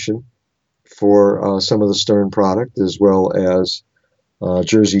location for some of the Stern product as well as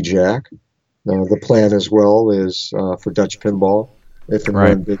Jersey Jack. The plan as well is for Dutch Pinball, if and Right.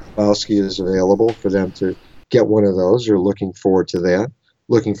 when Big Lebowski is available, for them to get one of those. They're looking forward to that.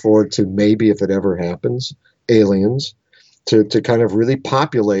 Looking forward to maybe, if it ever happens, Aliens, to kind of really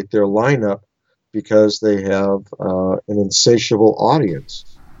populate their lineup because they have an insatiable audience.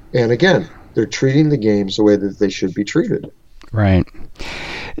 And again, they're treating the games the way that they should be treated. Right.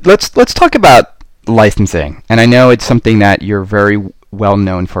 Let's talk about licensing. And I know it's something that you're very well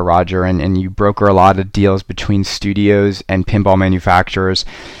known for, Roger, and you broker a lot of deals between studios and pinball manufacturers.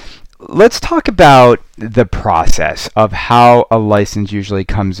 Let's talk about the process of how a license usually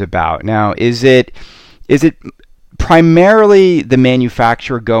comes about. Now, is it primarily the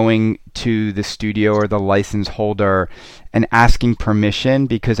manufacturer going to the studio or the license holder and asking permission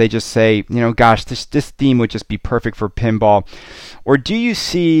because they just say, gosh, this theme would just be perfect for pinball? Or do you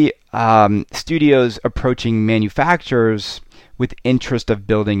see studios approaching manufacturers with interest of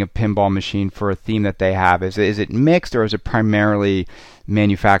building a pinball machine for a theme that they have? Is it mixed, or is it primarily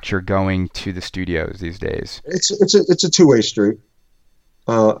manufacturer going to the studios these days? It's a two-way street.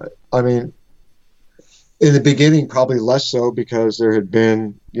 I mean, in the beginning, probably less so because there had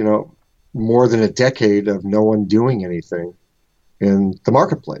been, more than a decade of no one doing anything in the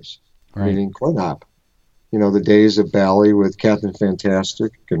marketplace, Right. meaning coin-op. The days of Bally with Captain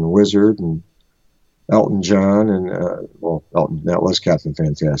Fantastic and Wizard and Elton John and, Elton, that was Captain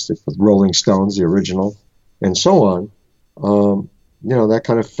Fantastic, with Rolling Stones, the original, and so on. That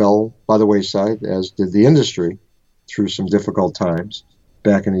kind of fell by the wayside, as did the industry through some difficult times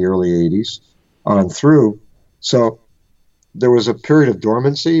back in the early 80s on through. So there was a period of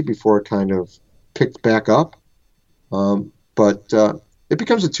dormancy before it kind of picked back up. But it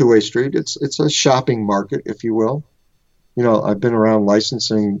becomes a two-way street. It's a shopping market, if you will. I've been around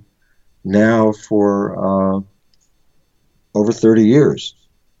licensing now for over 30 years.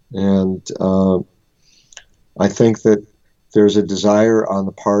 And I think that there's a desire on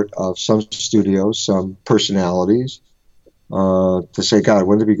the part of some studios, some personalities, to say, God,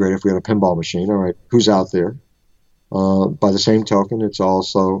 wouldn't it be great if we had a pinball machine? All right, who's out there? By the same token, it's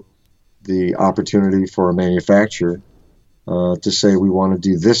also the opportunity for a manufacturer to say, we want to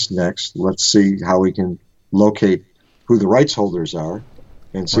do this next. Let's see how we can locate who the rights holders are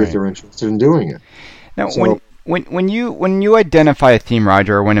and see if Right. they're interested in doing it. Now, So when you identify a theme,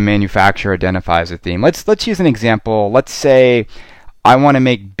 Roger, or when a manufacturer identifies a theme, let's use an example. Let's say I want to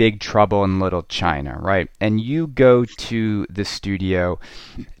make Big Trouble in Little China, right? And you go to the studio.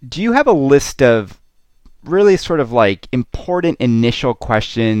 Do you have a list of really sort of like important initial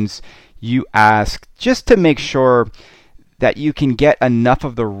questions you ask just to make sure that you can get enough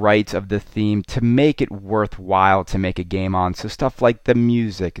of the rights of the theme to make it worthwhile to make a game on? So stuff like the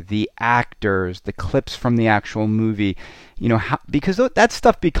music, the actors, the clips from the actual movie, because that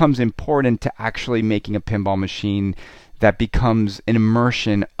stuff becomes important to actually making a pinball machine that becomes an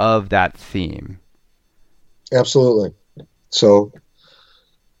immersion of that theme. absolutely. So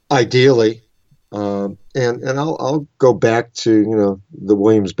ideally, and I'll go back to the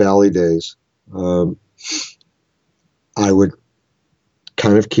Williams Bally days. I would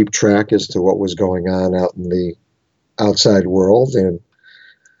kind of keep track as to what was going on out in the outside world, and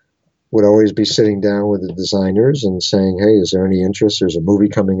would always be sitting down with the designers and saying, hey, is there any interest? There's a movie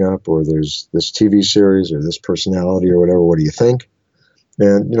coming up, or there's this TV series or this personality or whatever. What do you think?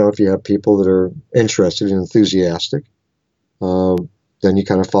 And, if you have people that are interested and enthusiastic, then you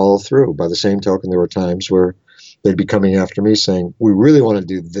kind of follow through. By the same token, there were times where they'd be coming after me saying, we really want to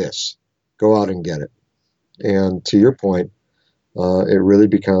do this. Go out and get it. And to your point, it really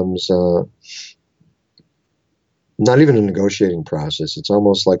becomes not even a negotiating process. It's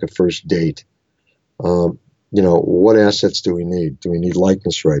almost like a first date. What assets do we need? Do we need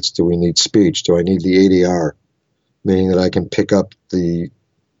likeness rights? Do we need speech? Do I need the ADR, meaning that I can pick up the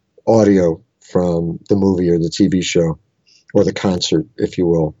audio from the movie or the TV show or the concert, if you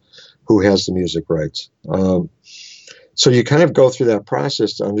will? Who has the music rights? So you kind of go through that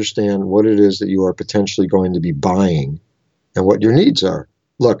process to understand what it is that you are potentially going to be buying and what your needs are.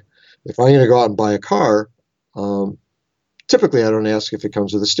 Look, if I'm going to go out and buy a car, typically I don't ask if it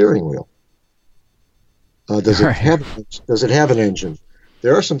comes with a steering wheel. Does it have an engine?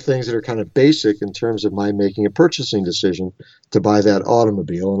 There are some things that are kind of basic in terms of my making a purchasing decision to buy that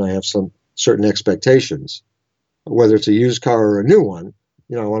automobile, and I have some certain expectations. Whether it's a used car or a new one,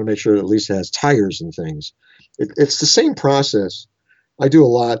 I want to make sure it at least has tires and things. It's the same process. I do a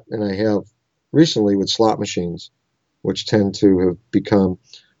lot, and I have recently with slot machines, which tend to have become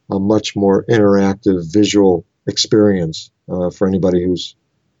a much more interactive visual experience for anybody who's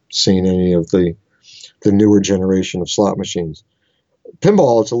seen any of the newer generation of slot machines.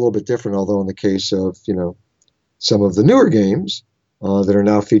 Pinball, it's a little bit different, although in the case of, some of the newer games that are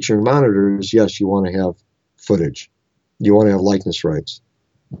now featuring monitors, yes, you want to have footage. You want to have likeness rights.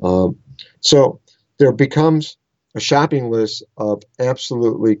 So there becomes a shopping list of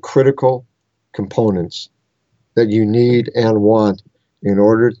absolutely critical components that you need and want in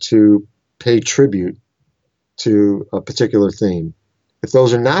order to pay tribute to a particular theme. If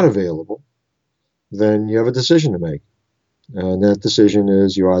those are not available, then you have a decision to make. And that decision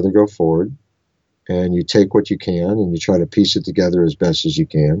is you either go forward and you take what you can and you try to piece it together as best as you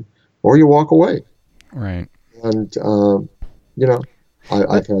can, or you walk away. Right. And,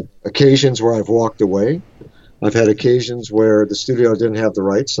 I've had occasions where I've walked away. I've had occasions where the studio didn't have the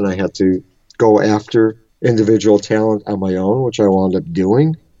rights and I had to go after individual talent on my own, which I wound up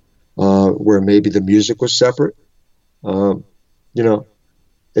doing, where maybe the music was separate.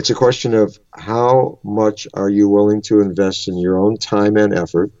 It's a question of how much are you willing to invest in your own time and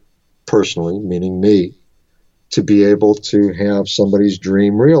effort, personally, meaning me, to be able to have somebody's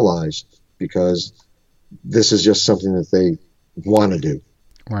dream realized, because this is just something that they want to do.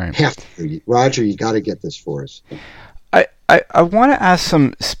 Right. Have to do. Roger, you got to get this for us. I want to ask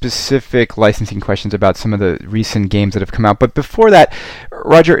some specific licensing questions about some of the recent games that have come out. But before that,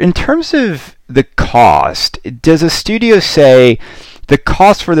 Roger, in terms of the cost, does a studio say the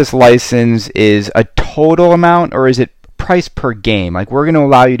cost for this license is a total amount, or is it price per game? Like, we're going to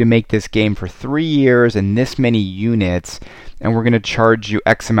allow you to make this game for 3 years and this many units, and we're going to charge you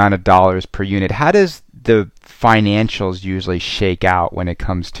X amount of dollars per unit. How does the financials usually shake out when it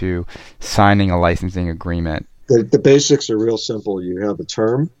comes to signing a licensing agreement? The basics are real simple. You have a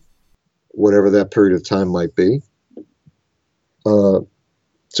term, whatever that period of time might be.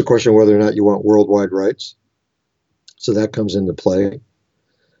 It's a question of whether or not you want worldwide rights. So that comes into play.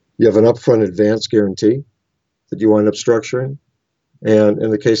 You have an upfront advance guarantee that you wind up structuring. And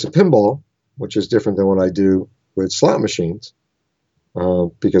in the case of pinball, which is different than what I do with slot machines,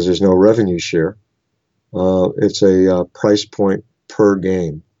 because there's no revenue share, it's a price point per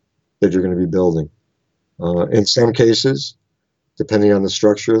game that you're going to be building. In some cases, depending on the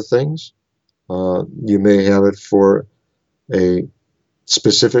structure of things, you may have it for a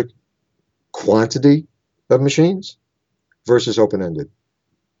specific quantity of machines versus open-ended.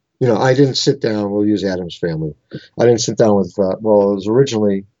 I didn't sit down, we'll use Addams Family. I didn't sit down with, it was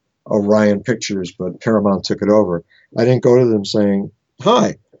originally Orion Pictures, but Paramount took it over. I didn't go to them saying,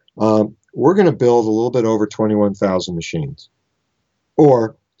 hi, we're going to build a little bit over 21,000 machines.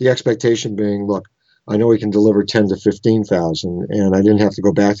 Or the expectation being, look, I know we can deliver 10 to 15,000, and I didn't have to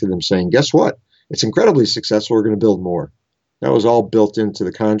go back to them saying, guess what? It's incredibly successful. We're going to build more. That was all built into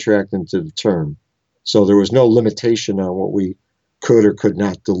the contract and to the term. So there was no limitation on what we could or could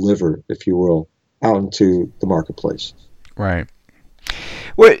not deliver, if you will, out into the marketplace. Right.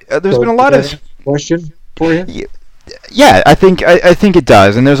 Well, there's been a lot of question for you. Yeah, I think it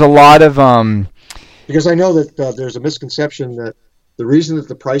does, and there's a lot of because I know that there's a misconception that the reason that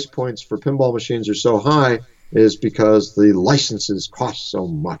the price points for pinball machines are so high is because the licenses cost so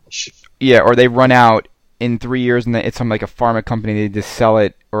much. Yeah, or they run out in 3 years, and it's some like a pharma company. They just sell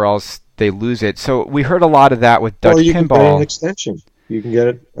it, or else they lose it. So we heard a lot of that with Dutch Or you can get an Pinball. extension. You can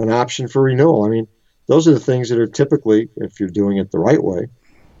get an option for renewal. I mean, those are the things that are typically, if you're doing it the right way,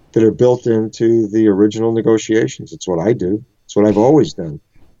 that are built into the original negotiations. It's what I do. It's what I've always done.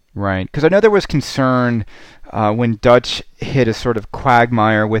 Right, because I know there was concern when Dutch hit a sort of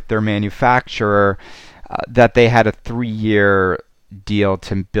quagmire with their manufacturer that they had a 3-year deal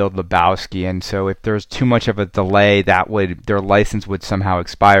to build Lebowski, and so if there's too much of a delay, their license would somehow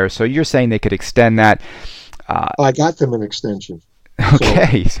expire. So you're saying they could extend that? I got them an extension.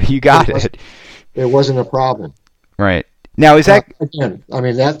 Okay, so you got it. It wasn't a problem. Right. Now, is that... Again, I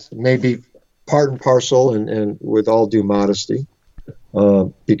mean, that may be part and parcel, and with all due modesty,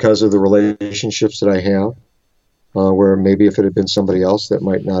 because of the relationships that I have, where maybe if it had been somebody else, that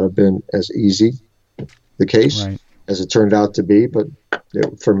might not have been as easy the case as it turned out to be. But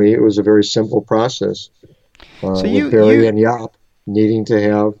for me, it was a very simple process. So with Barry and Yop needing to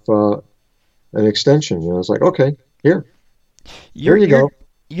have an extension. It's like, okay, here you go.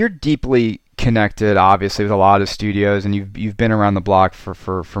 You're deeply connected, obviously, with a lot of studios, and you've been around the block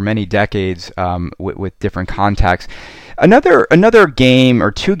for many decades with different contacts. Another game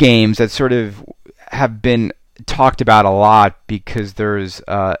or two games that sort of have been talked about a lot because there's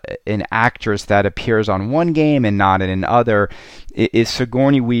an actress that appears on one game and not in another is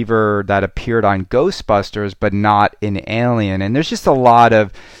Sigourney Weaver, that appeared on Ghostbusters but not in Alien, and there's just a lot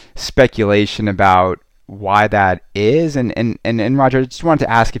of speculation about why that is, and Roger, I just wanted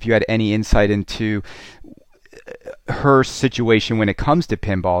to ask if you had any insight into her situation when it comes to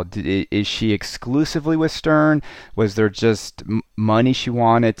pinball. Is she exclusively with Stern? Was there just money she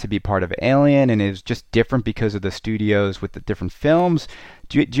wanted to be part of Alien, and it was just different because of the studios with the different films?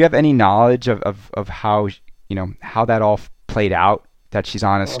 Do you have any knowledge of how how that all played out, that she's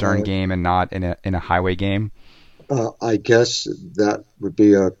on a Stern game and not in a Highway game? I guess that would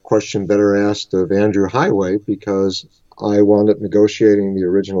be a question better asked of Andrew Highway, because I wound up negotiating the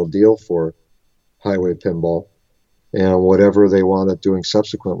original deal for Highway Pinball, and whatever they wound up doing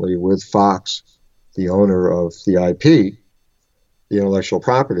subsequently with Fox, the owner of the IP, the intellectual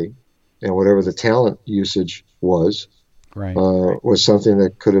property, and whatever the talent usage was something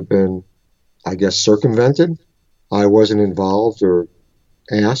that could have been, I guess, circumvented. I wasn't involved or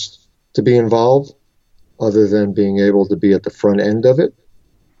asked to be involved, other than being able to be at the front end of it.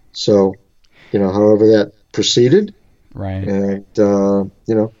 So, however that proceeded, and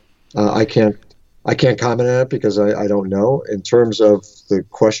I can't comment on it because I don't know. In terms of the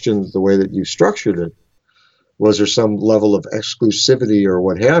question, the way that you structured it, was there some level of exclusivity or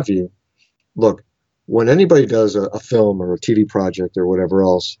what have you? Look, when anybody does a film or a TV project or whatever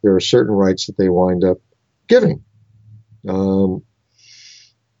else, there are certain rights that they wind up giving.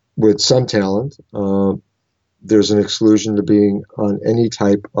 With some talent, there's an exclusion to being on any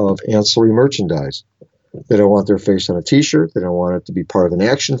type of ancillary merchandise. They don't want their face on a T-shirt. They don't want it to be part of an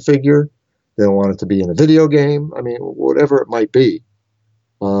action figure. They don't want it to be in a video game. I mean, whatever it might be.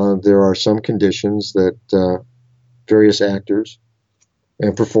 There are some conditions that various actors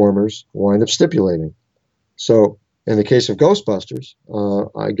and performers wind up stipulating. So in the case of Ghostbusters,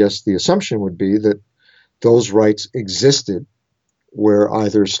 I guess the assumption would be that those rights existed, where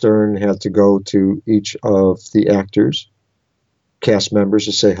either Stern had to go to each of the actors, cast members,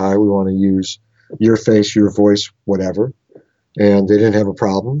 to say, hi, we want to use your face, your voice, whatever. And they didn't have a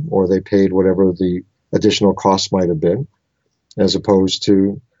problem, or they paid whatever the additional costs might have been, as opposed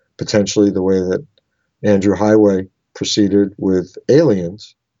to potentially the way that Andrew Highway proceeded with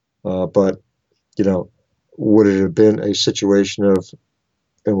Aliens. But, would it have been a situation of,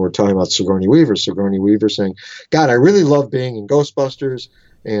 and we're talking about Sigourney Weaver saying, God, I really love being in Ghostbusters,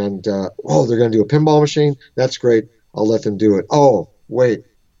 and, they're going to do a pinball machine? That's great. I'll let them do it. Oh, wait,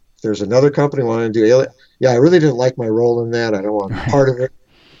 there's another company wanting to do Alien. Yeah, I really didn't like my role in that. I don't want to be part of it.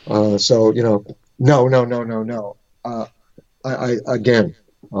 No. I again,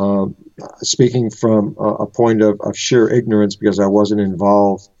 speaking from a point of sheer ignorance, because I wasn't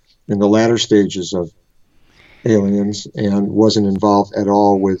involved in the latter stages of Aliens and wasn't involved at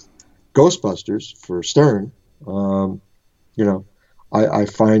all with Ghostbusters for Stern, I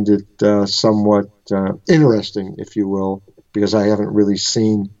find it somewhat interesting, if you will, because I haven't really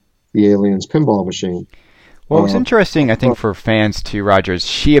seen the Aliens pinball machine. Well, it was interesting, I think, for fans too, Rogers.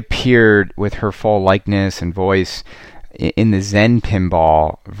 She appeared with her full likeness and voice in the Zen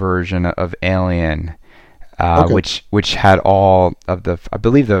pinball version of Alien, which had all of the, I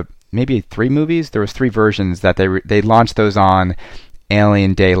believe, maybe 3 movies. There was 3 versions that they launched those on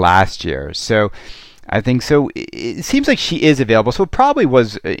Alien Day last year. So I think so. It seems like she is available, so it probably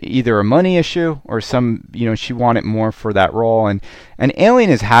was either a money issue or some, she wanted more for that role. And Alien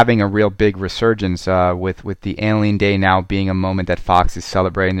is having a real big resurgence with the Alien Day now being a moment that Fox is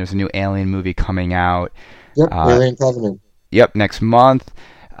celebrating. There's a new Alien movie coming out. Yep, Alien Covenant. Yep, next month.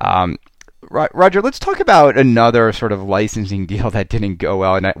 Roger, let's talk about another sort of licensing deal that didn't go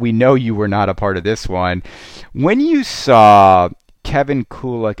well, and we know you were not a part of this one. When you saw Kevin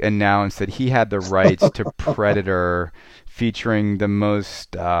Kulik announced that he had the rights to Predator, featuring the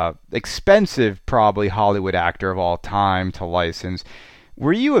most expensive, probably, Hollywood actor of all time to license,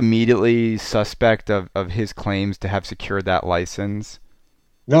 were you immediately suspect of his claims to have secured that license?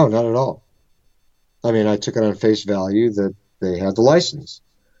 No, not at all. I mean, I took it on face value that they had the license.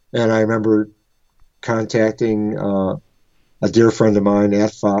 And I remember contacting a dear friend of mine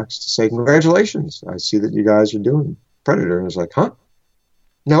at Fox to say, congratulations, I see that you guys are doing Predator. And I was like, huh?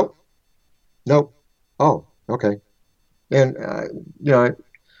 Nope. Oh, okay. And,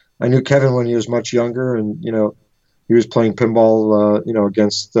 I knew Kevin when he was much younger, and, he was playing pinball,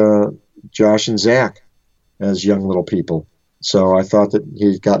 against Josh and Zach as young little people. So I thought that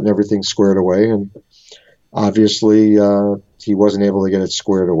he'd gotten everything squared away, and obviously he wasn't able to get it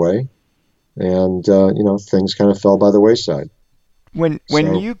squared away. And, things kind of fell by the wayside. When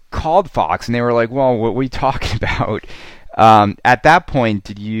you called Fox and they were like, well, what are we talking about? At that point,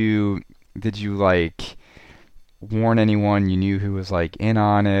 did you like warn anyone you knew who was like in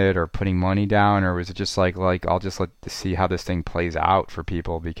on it or putting money down, or was it just like I'll just let to see how this thing plays out for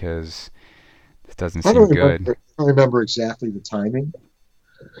people because it doesn't seem good? I don't remember exactly the timing.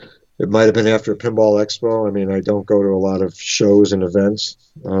 It might have been after a pinball expo. I mean, I don't go to a lot of shows and events,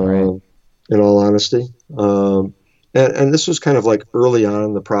 Right. in all honesty. And this was kind of like early on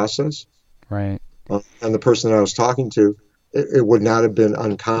in the process. Right. And the person that I was talking to, it would not have been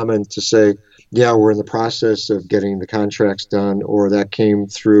uncommon to say, yeah, we're in the process of getting the contracts done, or that came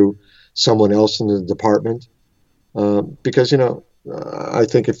through someone else in the department. Because, I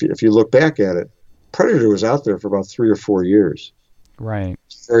think if you look back at it, Predator was out there for about 3 or 4 years. Right.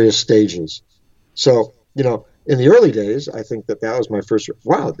 Various stages. So, in the early days, I think that was my first,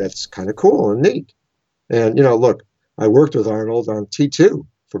 wow, that's kind of cool and neat. And, look, I worked with Arnold on T2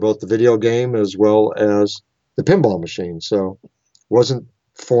 for both the video game as well as the pinball machine. So it wasn't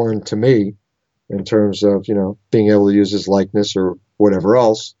foreign to me in terms of, being able to use his likeness or whatever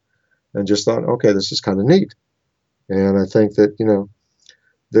else, and just thought, okay, this is kind of neat. And I think that,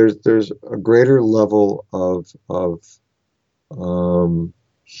 there's a greater level of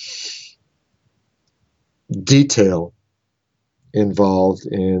detail involved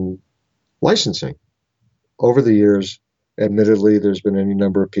in licensing. Over the years, admittedly, there's been any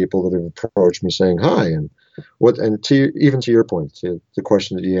number of people that have approached me saying, hi, and even to your point, to the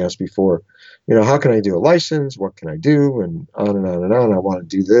question that you asked before, how can I do a license? What can I do? And on and on and on. I want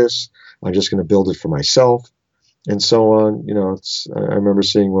to do this. I'm just going to build it for myself, and so on. I remember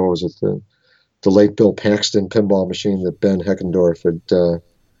seeing, what was it, the late Bill Paxton pinball machine that Ben Heckendorf had,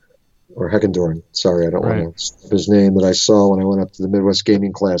 or Heckendorn, sorry, I don't want to skip his name, that I saw when I went up to the Midwest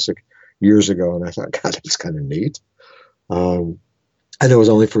Gaming Classic years ago, and I thought, God, that's kind of neat. And it was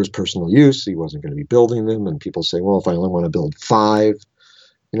only for his personal use. He wasn't going to be building them, and people say, well, if I only want to build 5,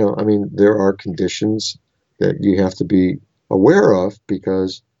 there are conditions that you have to be aware of,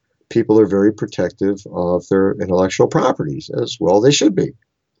 because people are very protective of their intellectual properties, as well they should be.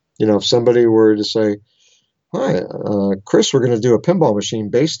 If somebody were to say, hi, Chris, we're going to do a pinball machine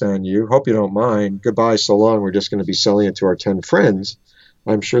based on you. Hope you don't mind. Goodbye, so long. We're just going to be selling it to our 10 friends.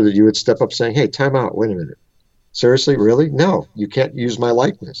 I'm sure that you would step up saying, hey, time out. Wait a minute. Seriously? Really? No, you can't use my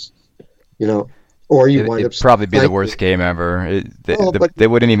likeness. Or you wind up... It'd probably be the worst game ever. They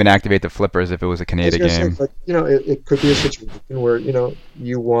wouldn't even activate the flippers if it was a Canada game. Say, but, it could be a situation where,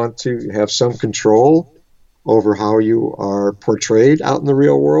 you want to have some control over how you are portrayed out in the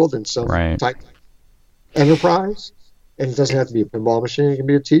real world in some type of enterprise. And it doesn't have to be a pinball machine. It can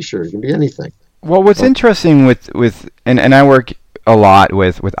be a T-shirt. It can be anything. Well, what's interesting with and I work a lot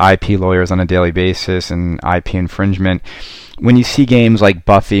with IP lawyers on a daily basis and IP infringement. When you see games like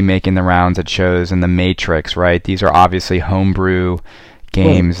Buffy making the rounds at shows and The Matrix, right? These are obviously homebrew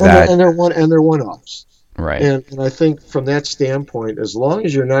games and they're one-offs. Right. And I think from that standpoint, as long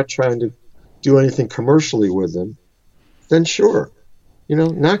as you're not trying to do anything commercially with them, then sure.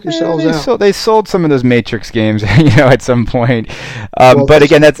 Knock yourselves out. So they sold some of those Matrix games, at some point. But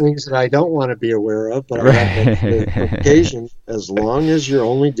again, that's things that I don't want to be aware of. But on occasion, as long as you're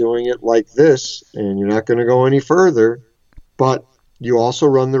only doing it like this, and you're not going to go any further, but you also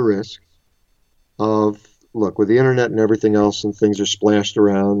run the risk of, look, with the internet and everything else, and things are splashed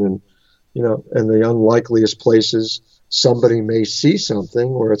around, and in the unlikeliest places, somebody may see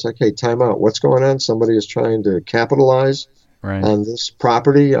something where it's like, hey, time out. What's going on? Somebody is trying to capitalize Right. on this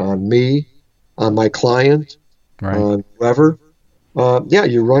property, on me, on my client, Right. on whoever. Yeah,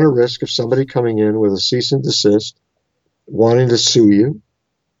 you run a risk of somebody coming in with a cease and desist, wanting to sue you,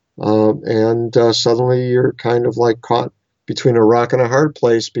 and suddenly you're kind of like caught between a rock and a hard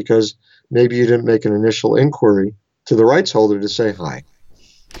place because maybe you didn't make an initial inquiry to the rights holder to say hi.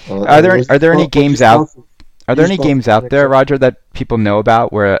 Are And there are there any what you games saw, out Are there use any Buffett games as an out there, example. Roger, that people know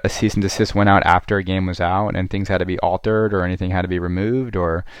about where a cease and desist went out after a game was out and things had to be altered or anything had to be removed?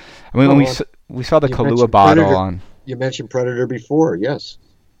 Or I mean, Well, we saw the you Kahlua mentioned bottle Predator. on. You mentioned Predator before. Yes,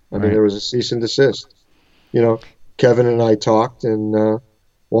 I mean Right. there was a cease and desist. You know, Kevin and I talked and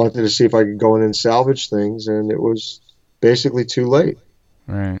wanted to see if I could go in and salvage things, and it was basically too late.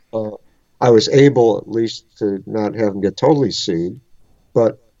 Right. Uh, I was able at least to not have him get totally sued,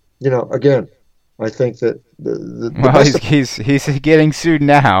 but again, I think that the Well, best he's getting sued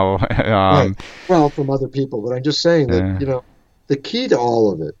now. right, well, from other people, but I'm just saying that Yeah. the key to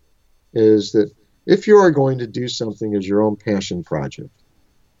all of it is that if you are going to do something as your own passion project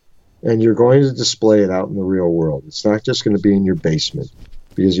and you're going to display it out in the real world, it's not just going to be in your basement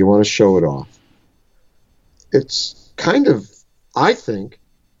because you want to show it off. It's kind of, I think,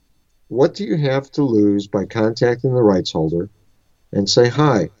 what do you have to lose by contacting the rights holder and say,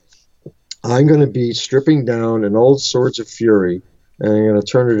 hi, I'm going to be stripping down an old Swords of Fury and I'm going to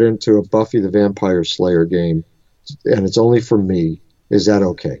turn it into a Buffy the Vampire Slayer game, and it's only for me. Is that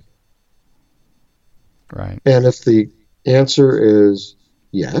okay? Right. And if the answer is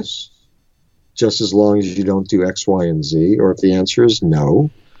yes, just as long as you don't do X, Y, and Z, or if the answer is no,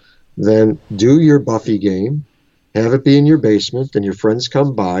 then do your Buffy game, have it be in your basement, and your friends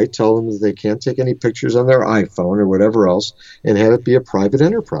come by, tell them that they can't take any pictures on their iPhone or whatever else, and have it be a private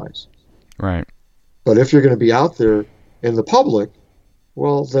enterprise. Right. But if you're going to be out there in the public,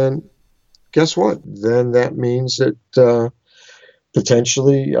 well, then guess what? Then that means that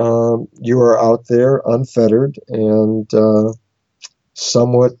potentially you are out there unfettered and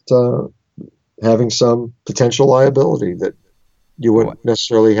somewhat having some potential liability that you wouldn't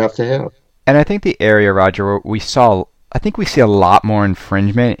necessarily have to have. And I think the area, Roger, where I think we see a lot more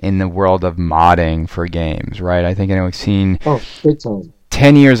infringement in the world of modding for games, right? I think we've seen Oh, big time.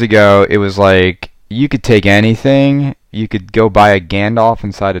 10 years ago, it was like you could take anything. You could go buy a Gandalf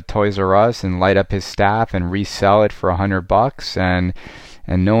inside of Toys R Us and light up his staff and resell it for $100,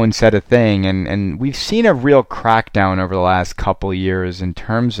 and no one said a thing. And we've seen a real crackdown over the last couple of years in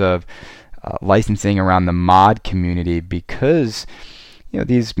terms of licensing around the mod community because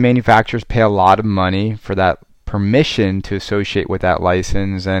these manufacturers pay a lot of money for that permission to associate with that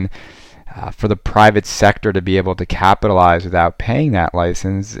license, and for the private sector to be able to capitalize without paying that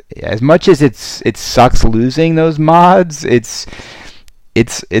license. As much as it sucks losing those mods, it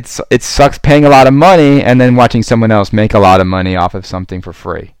sucks paying a lot of money and then watching someone else make a lot of money off of something for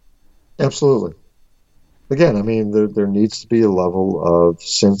free. Absolutely. Again, I mean, there needs to be a level of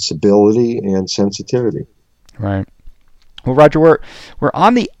sensibility and sensitivity. Right. Well, Roger, we're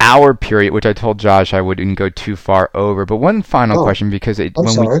on the hour period, which I told Josh I wouldn't go too far over. But one final Oh, question, because I'm when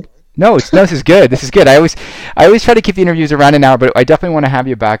we sorry. no, no, this is good. This is good. I always try to keep the interviews around an hour, but I definitely want to have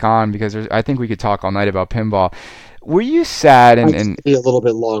you back on because I think we could talk all night about pinball. Were you sad I and can be a little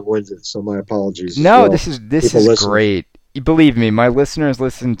bit long-winded, so my apologies as no, well. this People is listening. great. Believe me, my listeners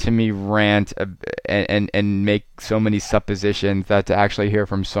listen to me rant and make so many suppositions that to actually hear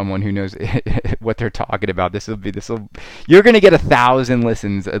from someone who knows what they're talking about, you're gonna get 1,000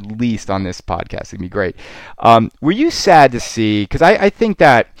 listens at least on this podcast. It'd be great. Were you sad to see? Because I think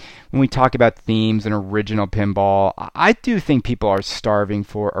that when we talk about themes and original pinball, I do think people are starving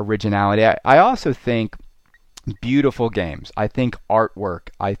for originality. I also think beautiful games. I think artwork.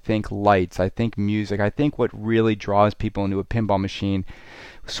 I think lights. I think music. I think what really draws people into a pinball machine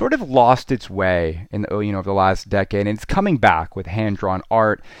sort of lost its way in over the last decade, and it's coming back with hand-drawn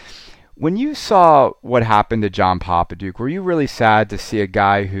art. When you saw what happened to John Papaduke, were you really sad to see a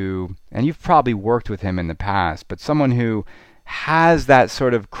guy who, and you've probably worked with him in the past, but someone who has that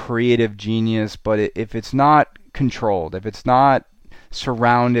sort of creative genius, but if it's not controlled, if it's not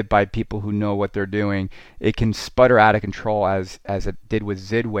surrounded by people who know what they're doing, it can sputter out of control as it did with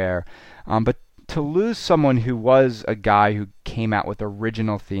Zidware. But to lose someone who was a guy who came out with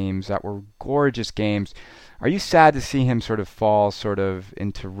original themes that were gorgeous games, are you sad to see him sort of fall sort of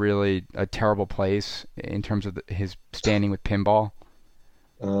into really a terrible place in terms of his standing with pinball?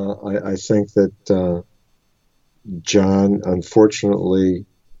 I think that John, unfortunately,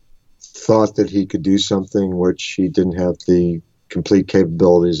 thought that he could do something which he didn't have the complete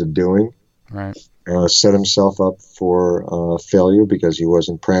capabilities of doing. Right. Set himself up for failure because he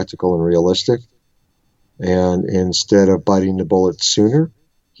wasn't practical and realistic. And instead of biting the bullet sooner,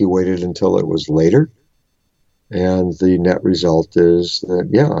 he waited until it was later. And the net result is that,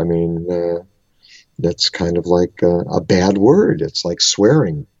 yeah, I mean, that's kind of like a bad word. It's like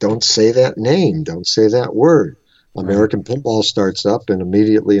swearing. Don't say that name. Don't say that word. American Pinball starts up, and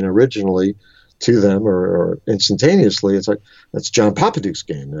immediately and originally to them, or instantaneously, it's like, that's John Papaduke's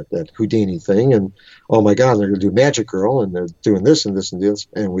game, that Houdini thing. And oh my God, they're going to do Magic Girl, and they're doing this and this and this,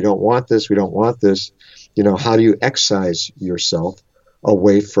 and we don't want this. We don't want this. You know, how do you excise yourself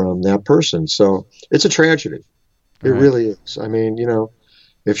away from that person? So it's a tragedy. It really is. I mean, you know,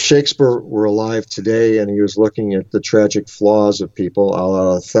 if Shakespeare were alive today and he was looking at the tragic flaws of people, a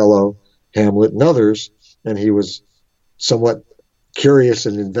la Othello, Hamlet, and others, and he was somewhat curious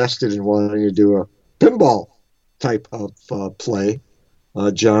and invested in wanting to do a pinball type of play,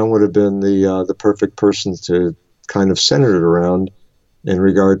 John would have been the perfect person to kind of center it around in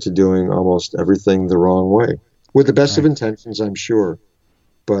regard to doing almost everything the wrong way, with the best of intentions, I'm sure.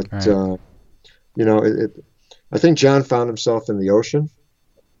 But you know, I think John found himself in the ocean,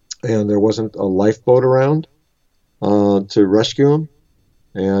 and there wasn't a lifeboat around to rescue him,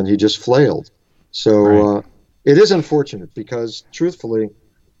 and he just flailed. So it is unfortunate because, truthfully,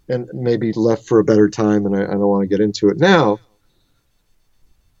 and maybe left for a better time, and I don't want to get into it now,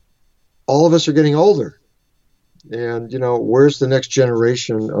 all of us are getting older. And, you know, where's the next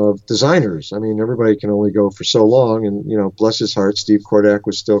generation of designers? I mean, everybody can only go for so long, and, you know, bless his heart, Steve Kordak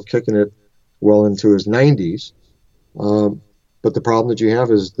was still kicking it well into his 90s. But the problem that you have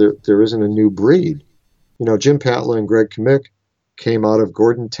is there isn't a new breed. You know, Jim Patla and Greg Kmiec came out of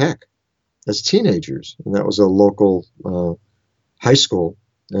Gordon Tech as teenagers, and that was a local high school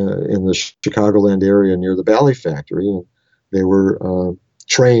in the Chicagoland area near the Bally factory. And they were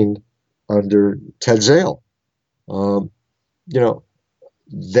trained under Ted Zale. You know,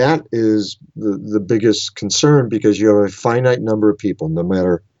 that is the biggest concern, because you have a finite number of people, no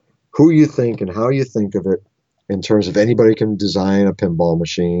matter who you think and how you think of it, in terms of anybody can design a pinball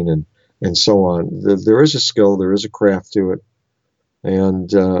machine and so on. There is a skill, there is a craft to it. And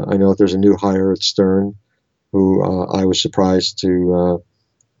I know that there's a new hire at Stern who I was surprised to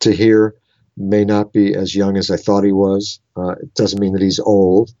hear may not be as young as I thought he was. It doesn't mean that he's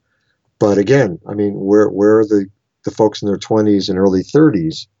old. But again, I mean, where are the folks in their 20s and early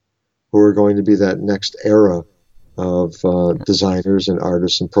 30s who are going to be that next era of designers and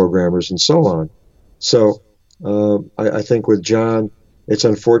artists and programmers and so on? So I think with John, it's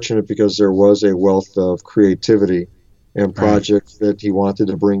unfortunate because there was a wealth of creativity and projects that he wanted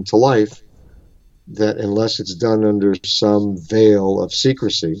to bring to life that, unless it's done under some veil of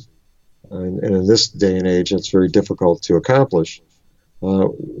secrecy, and in this day and age, it's very difficult to accomplish,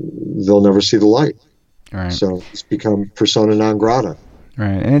 they'll never see the light. Right. So it's become persona non grata.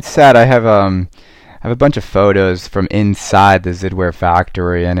 Right, and it's sad. I have a bunch of photos from inside the Zidware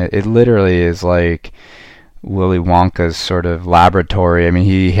factory, and it literally is like Willy Wonka's sort of laboratory. I mean,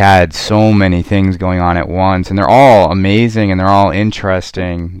 he had so many things going on at once, and they're all amazing and they're all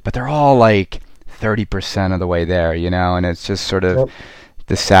interesting, but they're all like 30% of the way there, you know. And it's just sort of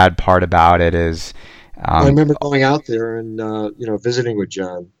the sad part about it is. I remember going out there and you know, visiting with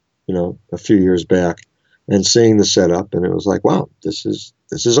John, you know, a few years back, and seeing the setup, and it was like, wow, this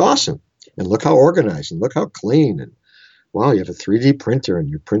is awesome, and look how organized and look how clean, and wow, you have a 3D printer and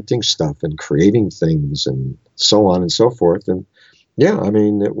you're printing stuff and creating things and so on and so forth. And yeah, I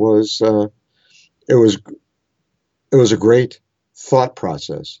mean, it was a great thought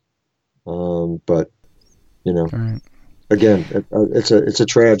process. But you know, again, it's a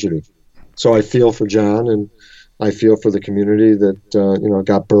tragedy. So I feel for John, and I feel for the community that you know,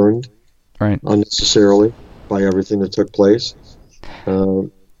 got burned unnecessarily by everything that took place.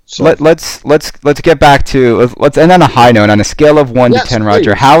 So let's get back to let's end on a high note. On a scale of 1 to 10,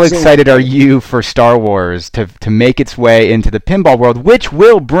 Roger, how excited are you for Star Wars to make its way into the pinball world, which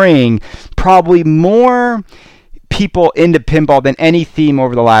will bring probably more people into pinball than any theme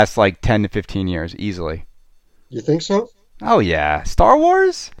over the last like 10 to 15 years, easily? You think so? Oh yeah, Star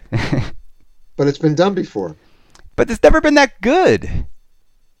Wars. But it's been done before. But it's never been that good.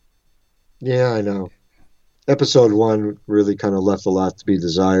 Yeah, I know. Episode 1 really kind of left a lot to be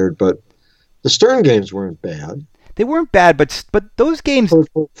desired, but the Stern games weren't bad. They weren't bad, but those games,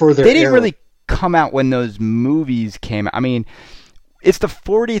 for their they didn't era. really come out when those movies came out. I mean, it's the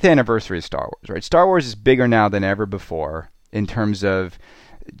 40th anniversary of Star Wars, right? Star Wars is bigger now than ever before in terms of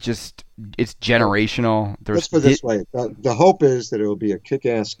just, it's generational. Let's put it this way. The hope is that it will be a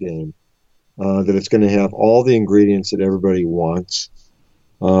kick-ass game, that it's going to have all the ingredients that everybody wants.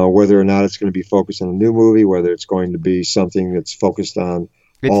 whether or not it's going to be focused on a new movie, whether it's going to be something that's focused on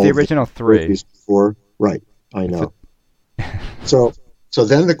It's all the of the original three. movies before. Right, I It's a, know. So, so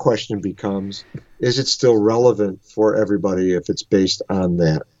then the question becomes, is it still relevant for everybody if it's based on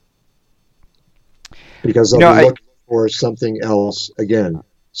that? Because you they'll know, be looking for something else again. right,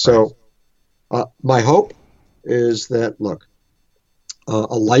 So, my hope is that, look, a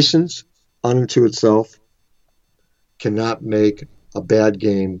license unto itself cannot make a bad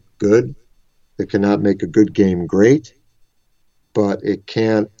game good. It cannot make a good game great, but it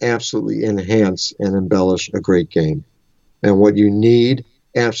can absolutely enhance and embellish a great game. And what you need,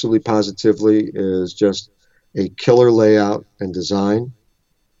 absolutely positively, is just a killer layout and design,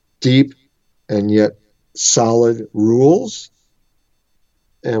 deep and yet solid rules.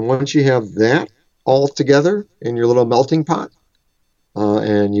 And once you have that all together in your little melting pot,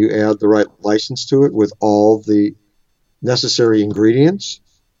 and you add the right license to it with all the necessary ingredients,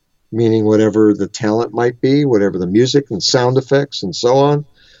 meaning whatever the talent might be, whatever the music and sound effects and so on.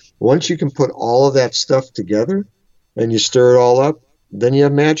 Once you can put all of that stuff together and you stir it all up, then you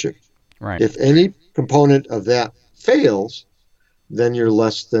have magic. right. If any component of that fails, then you're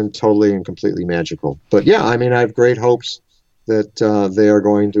less than totally and completely magical. But yeah, I mean, I have great hopes that they are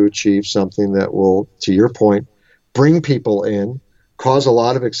going to achieve something that will, to your point, bring people in, cause a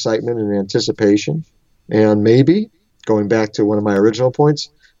lot of excitement and anticipation, and maybe, going back to one of my original points,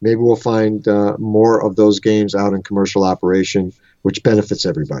 maybe we'll find more of those games out in commercial operation, which benefits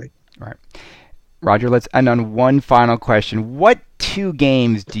everybody. Right. Roger, let's end on one final question. What two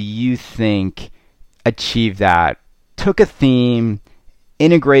games do you think achieved that? Took a theme,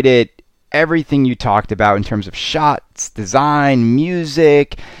 integrated everything you talked about in terms of shots, design,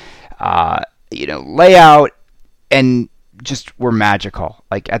 music, layout, and just were magical.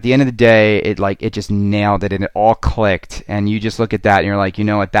 Like at the end of the day, it just nailed it and it all clicked. And you just look at that and you're like, you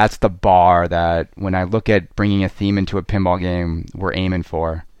know what? That's the bar that when I look at bringing a theme into a pinball game, we're aiming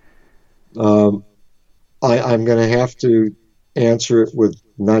for. Um, I'm going to have to answer it with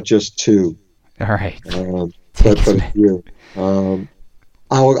not just two, All right. but a few.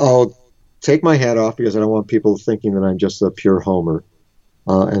 I'll take my hat off because I don't want people thinking that I'm just a pure homer,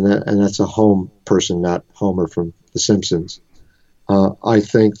 and that's a home person, not Homer from The Simpsons. I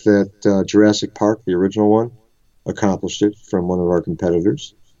think that Jurassic Park, the original one, accomplished it from one of our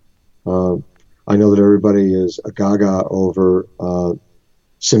competitors. I know that everybody is a gaga over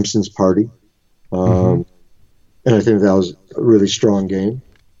Simpsons Party. Mm-hmm. And I think that was a really strong game.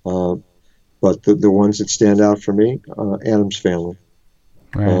 But the ones that stand out for me, Addams Family.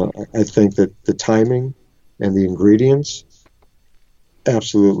 Right. I think that the timing and the ingredients,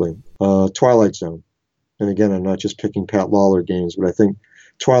 absolutely. Twilight Zone. And again, I'm not just picking Pat Lawler games, but I think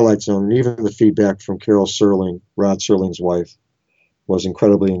Twilight Zone, and even the feedback from Carol Serling, Rod Serling's wife, was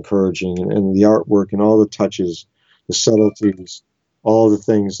incredibly encouraging. And the artwork and all the touches, the subtleties, all the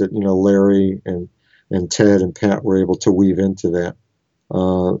things that, Larry and Ted and Pat were able to weave into that.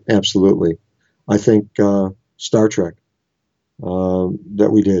 Absolutely. I think Star Trek that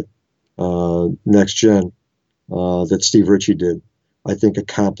we did, Next Gen, that Steve Ritchie did, I think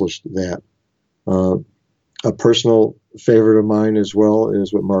accomplished that. A personal favorite of mine as well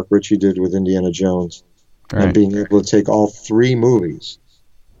is what Mark Ritchie did with Indiana Jones, Right. and being able to take all three movies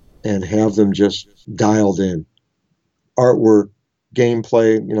and have them just dialed in. Artwork,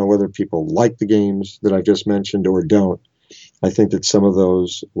 gameplay, whether people like the games that I've just mentioned or don't. I think that some of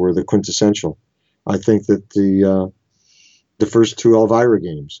those were the quintessential. I think that the first two Elvira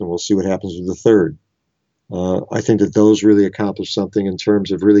games, and we'll see what happens with the third. I think that those really accomplished something in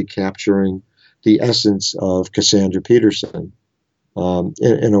terms of really capturing the essence of Cassandra Peterson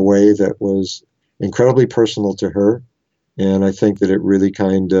in a way that was incredibly personal to her. And I think that it really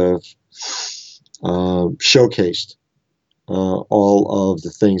kind of showcased all of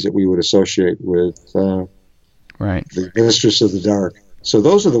the things that we would associate with Right. the Mistress of the Dark. So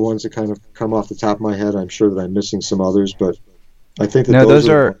those are the ones that kind of come off the top of my head. I'm sure that I'm missing some others, but I think that No, those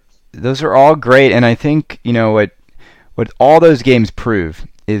are those are all great, and I think what all those games prove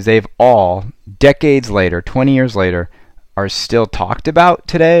is they've all decades later, 20 years later, are still talked about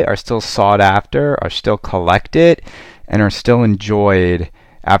today, are still sought after, are still collected, and are still enjoyed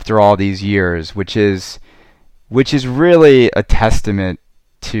after all these years, which is really a testament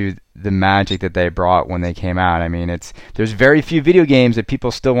to the magic that they brought when they came out. I mean, there's very few video games that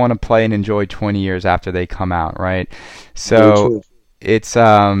people still want to play and enjoy 20 years after they come out, right? So it's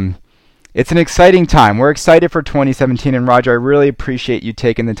an exciting time. We're excited for 2017, and Roger, I really appreciate you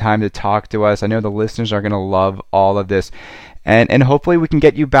taking the time to talk to us. I know the listeners are going to love all of this. And hopefully we can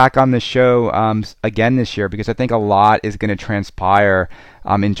get you back on the show again this year, because I think a lot is going to transpire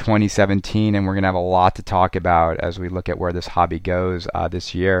in 2017, and we're going to have a lot to talk about as we look at where this hobby goes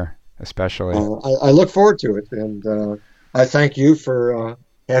this year, especially. I look forward to it, and I thank you for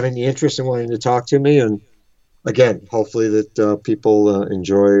having the interest and wanting to talk to me. And again, hopefully that people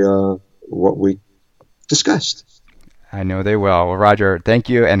enjoy what we discussed. I know they will. Well, Roger, thank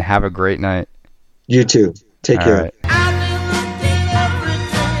you and have a great night. You too. Take All care. right.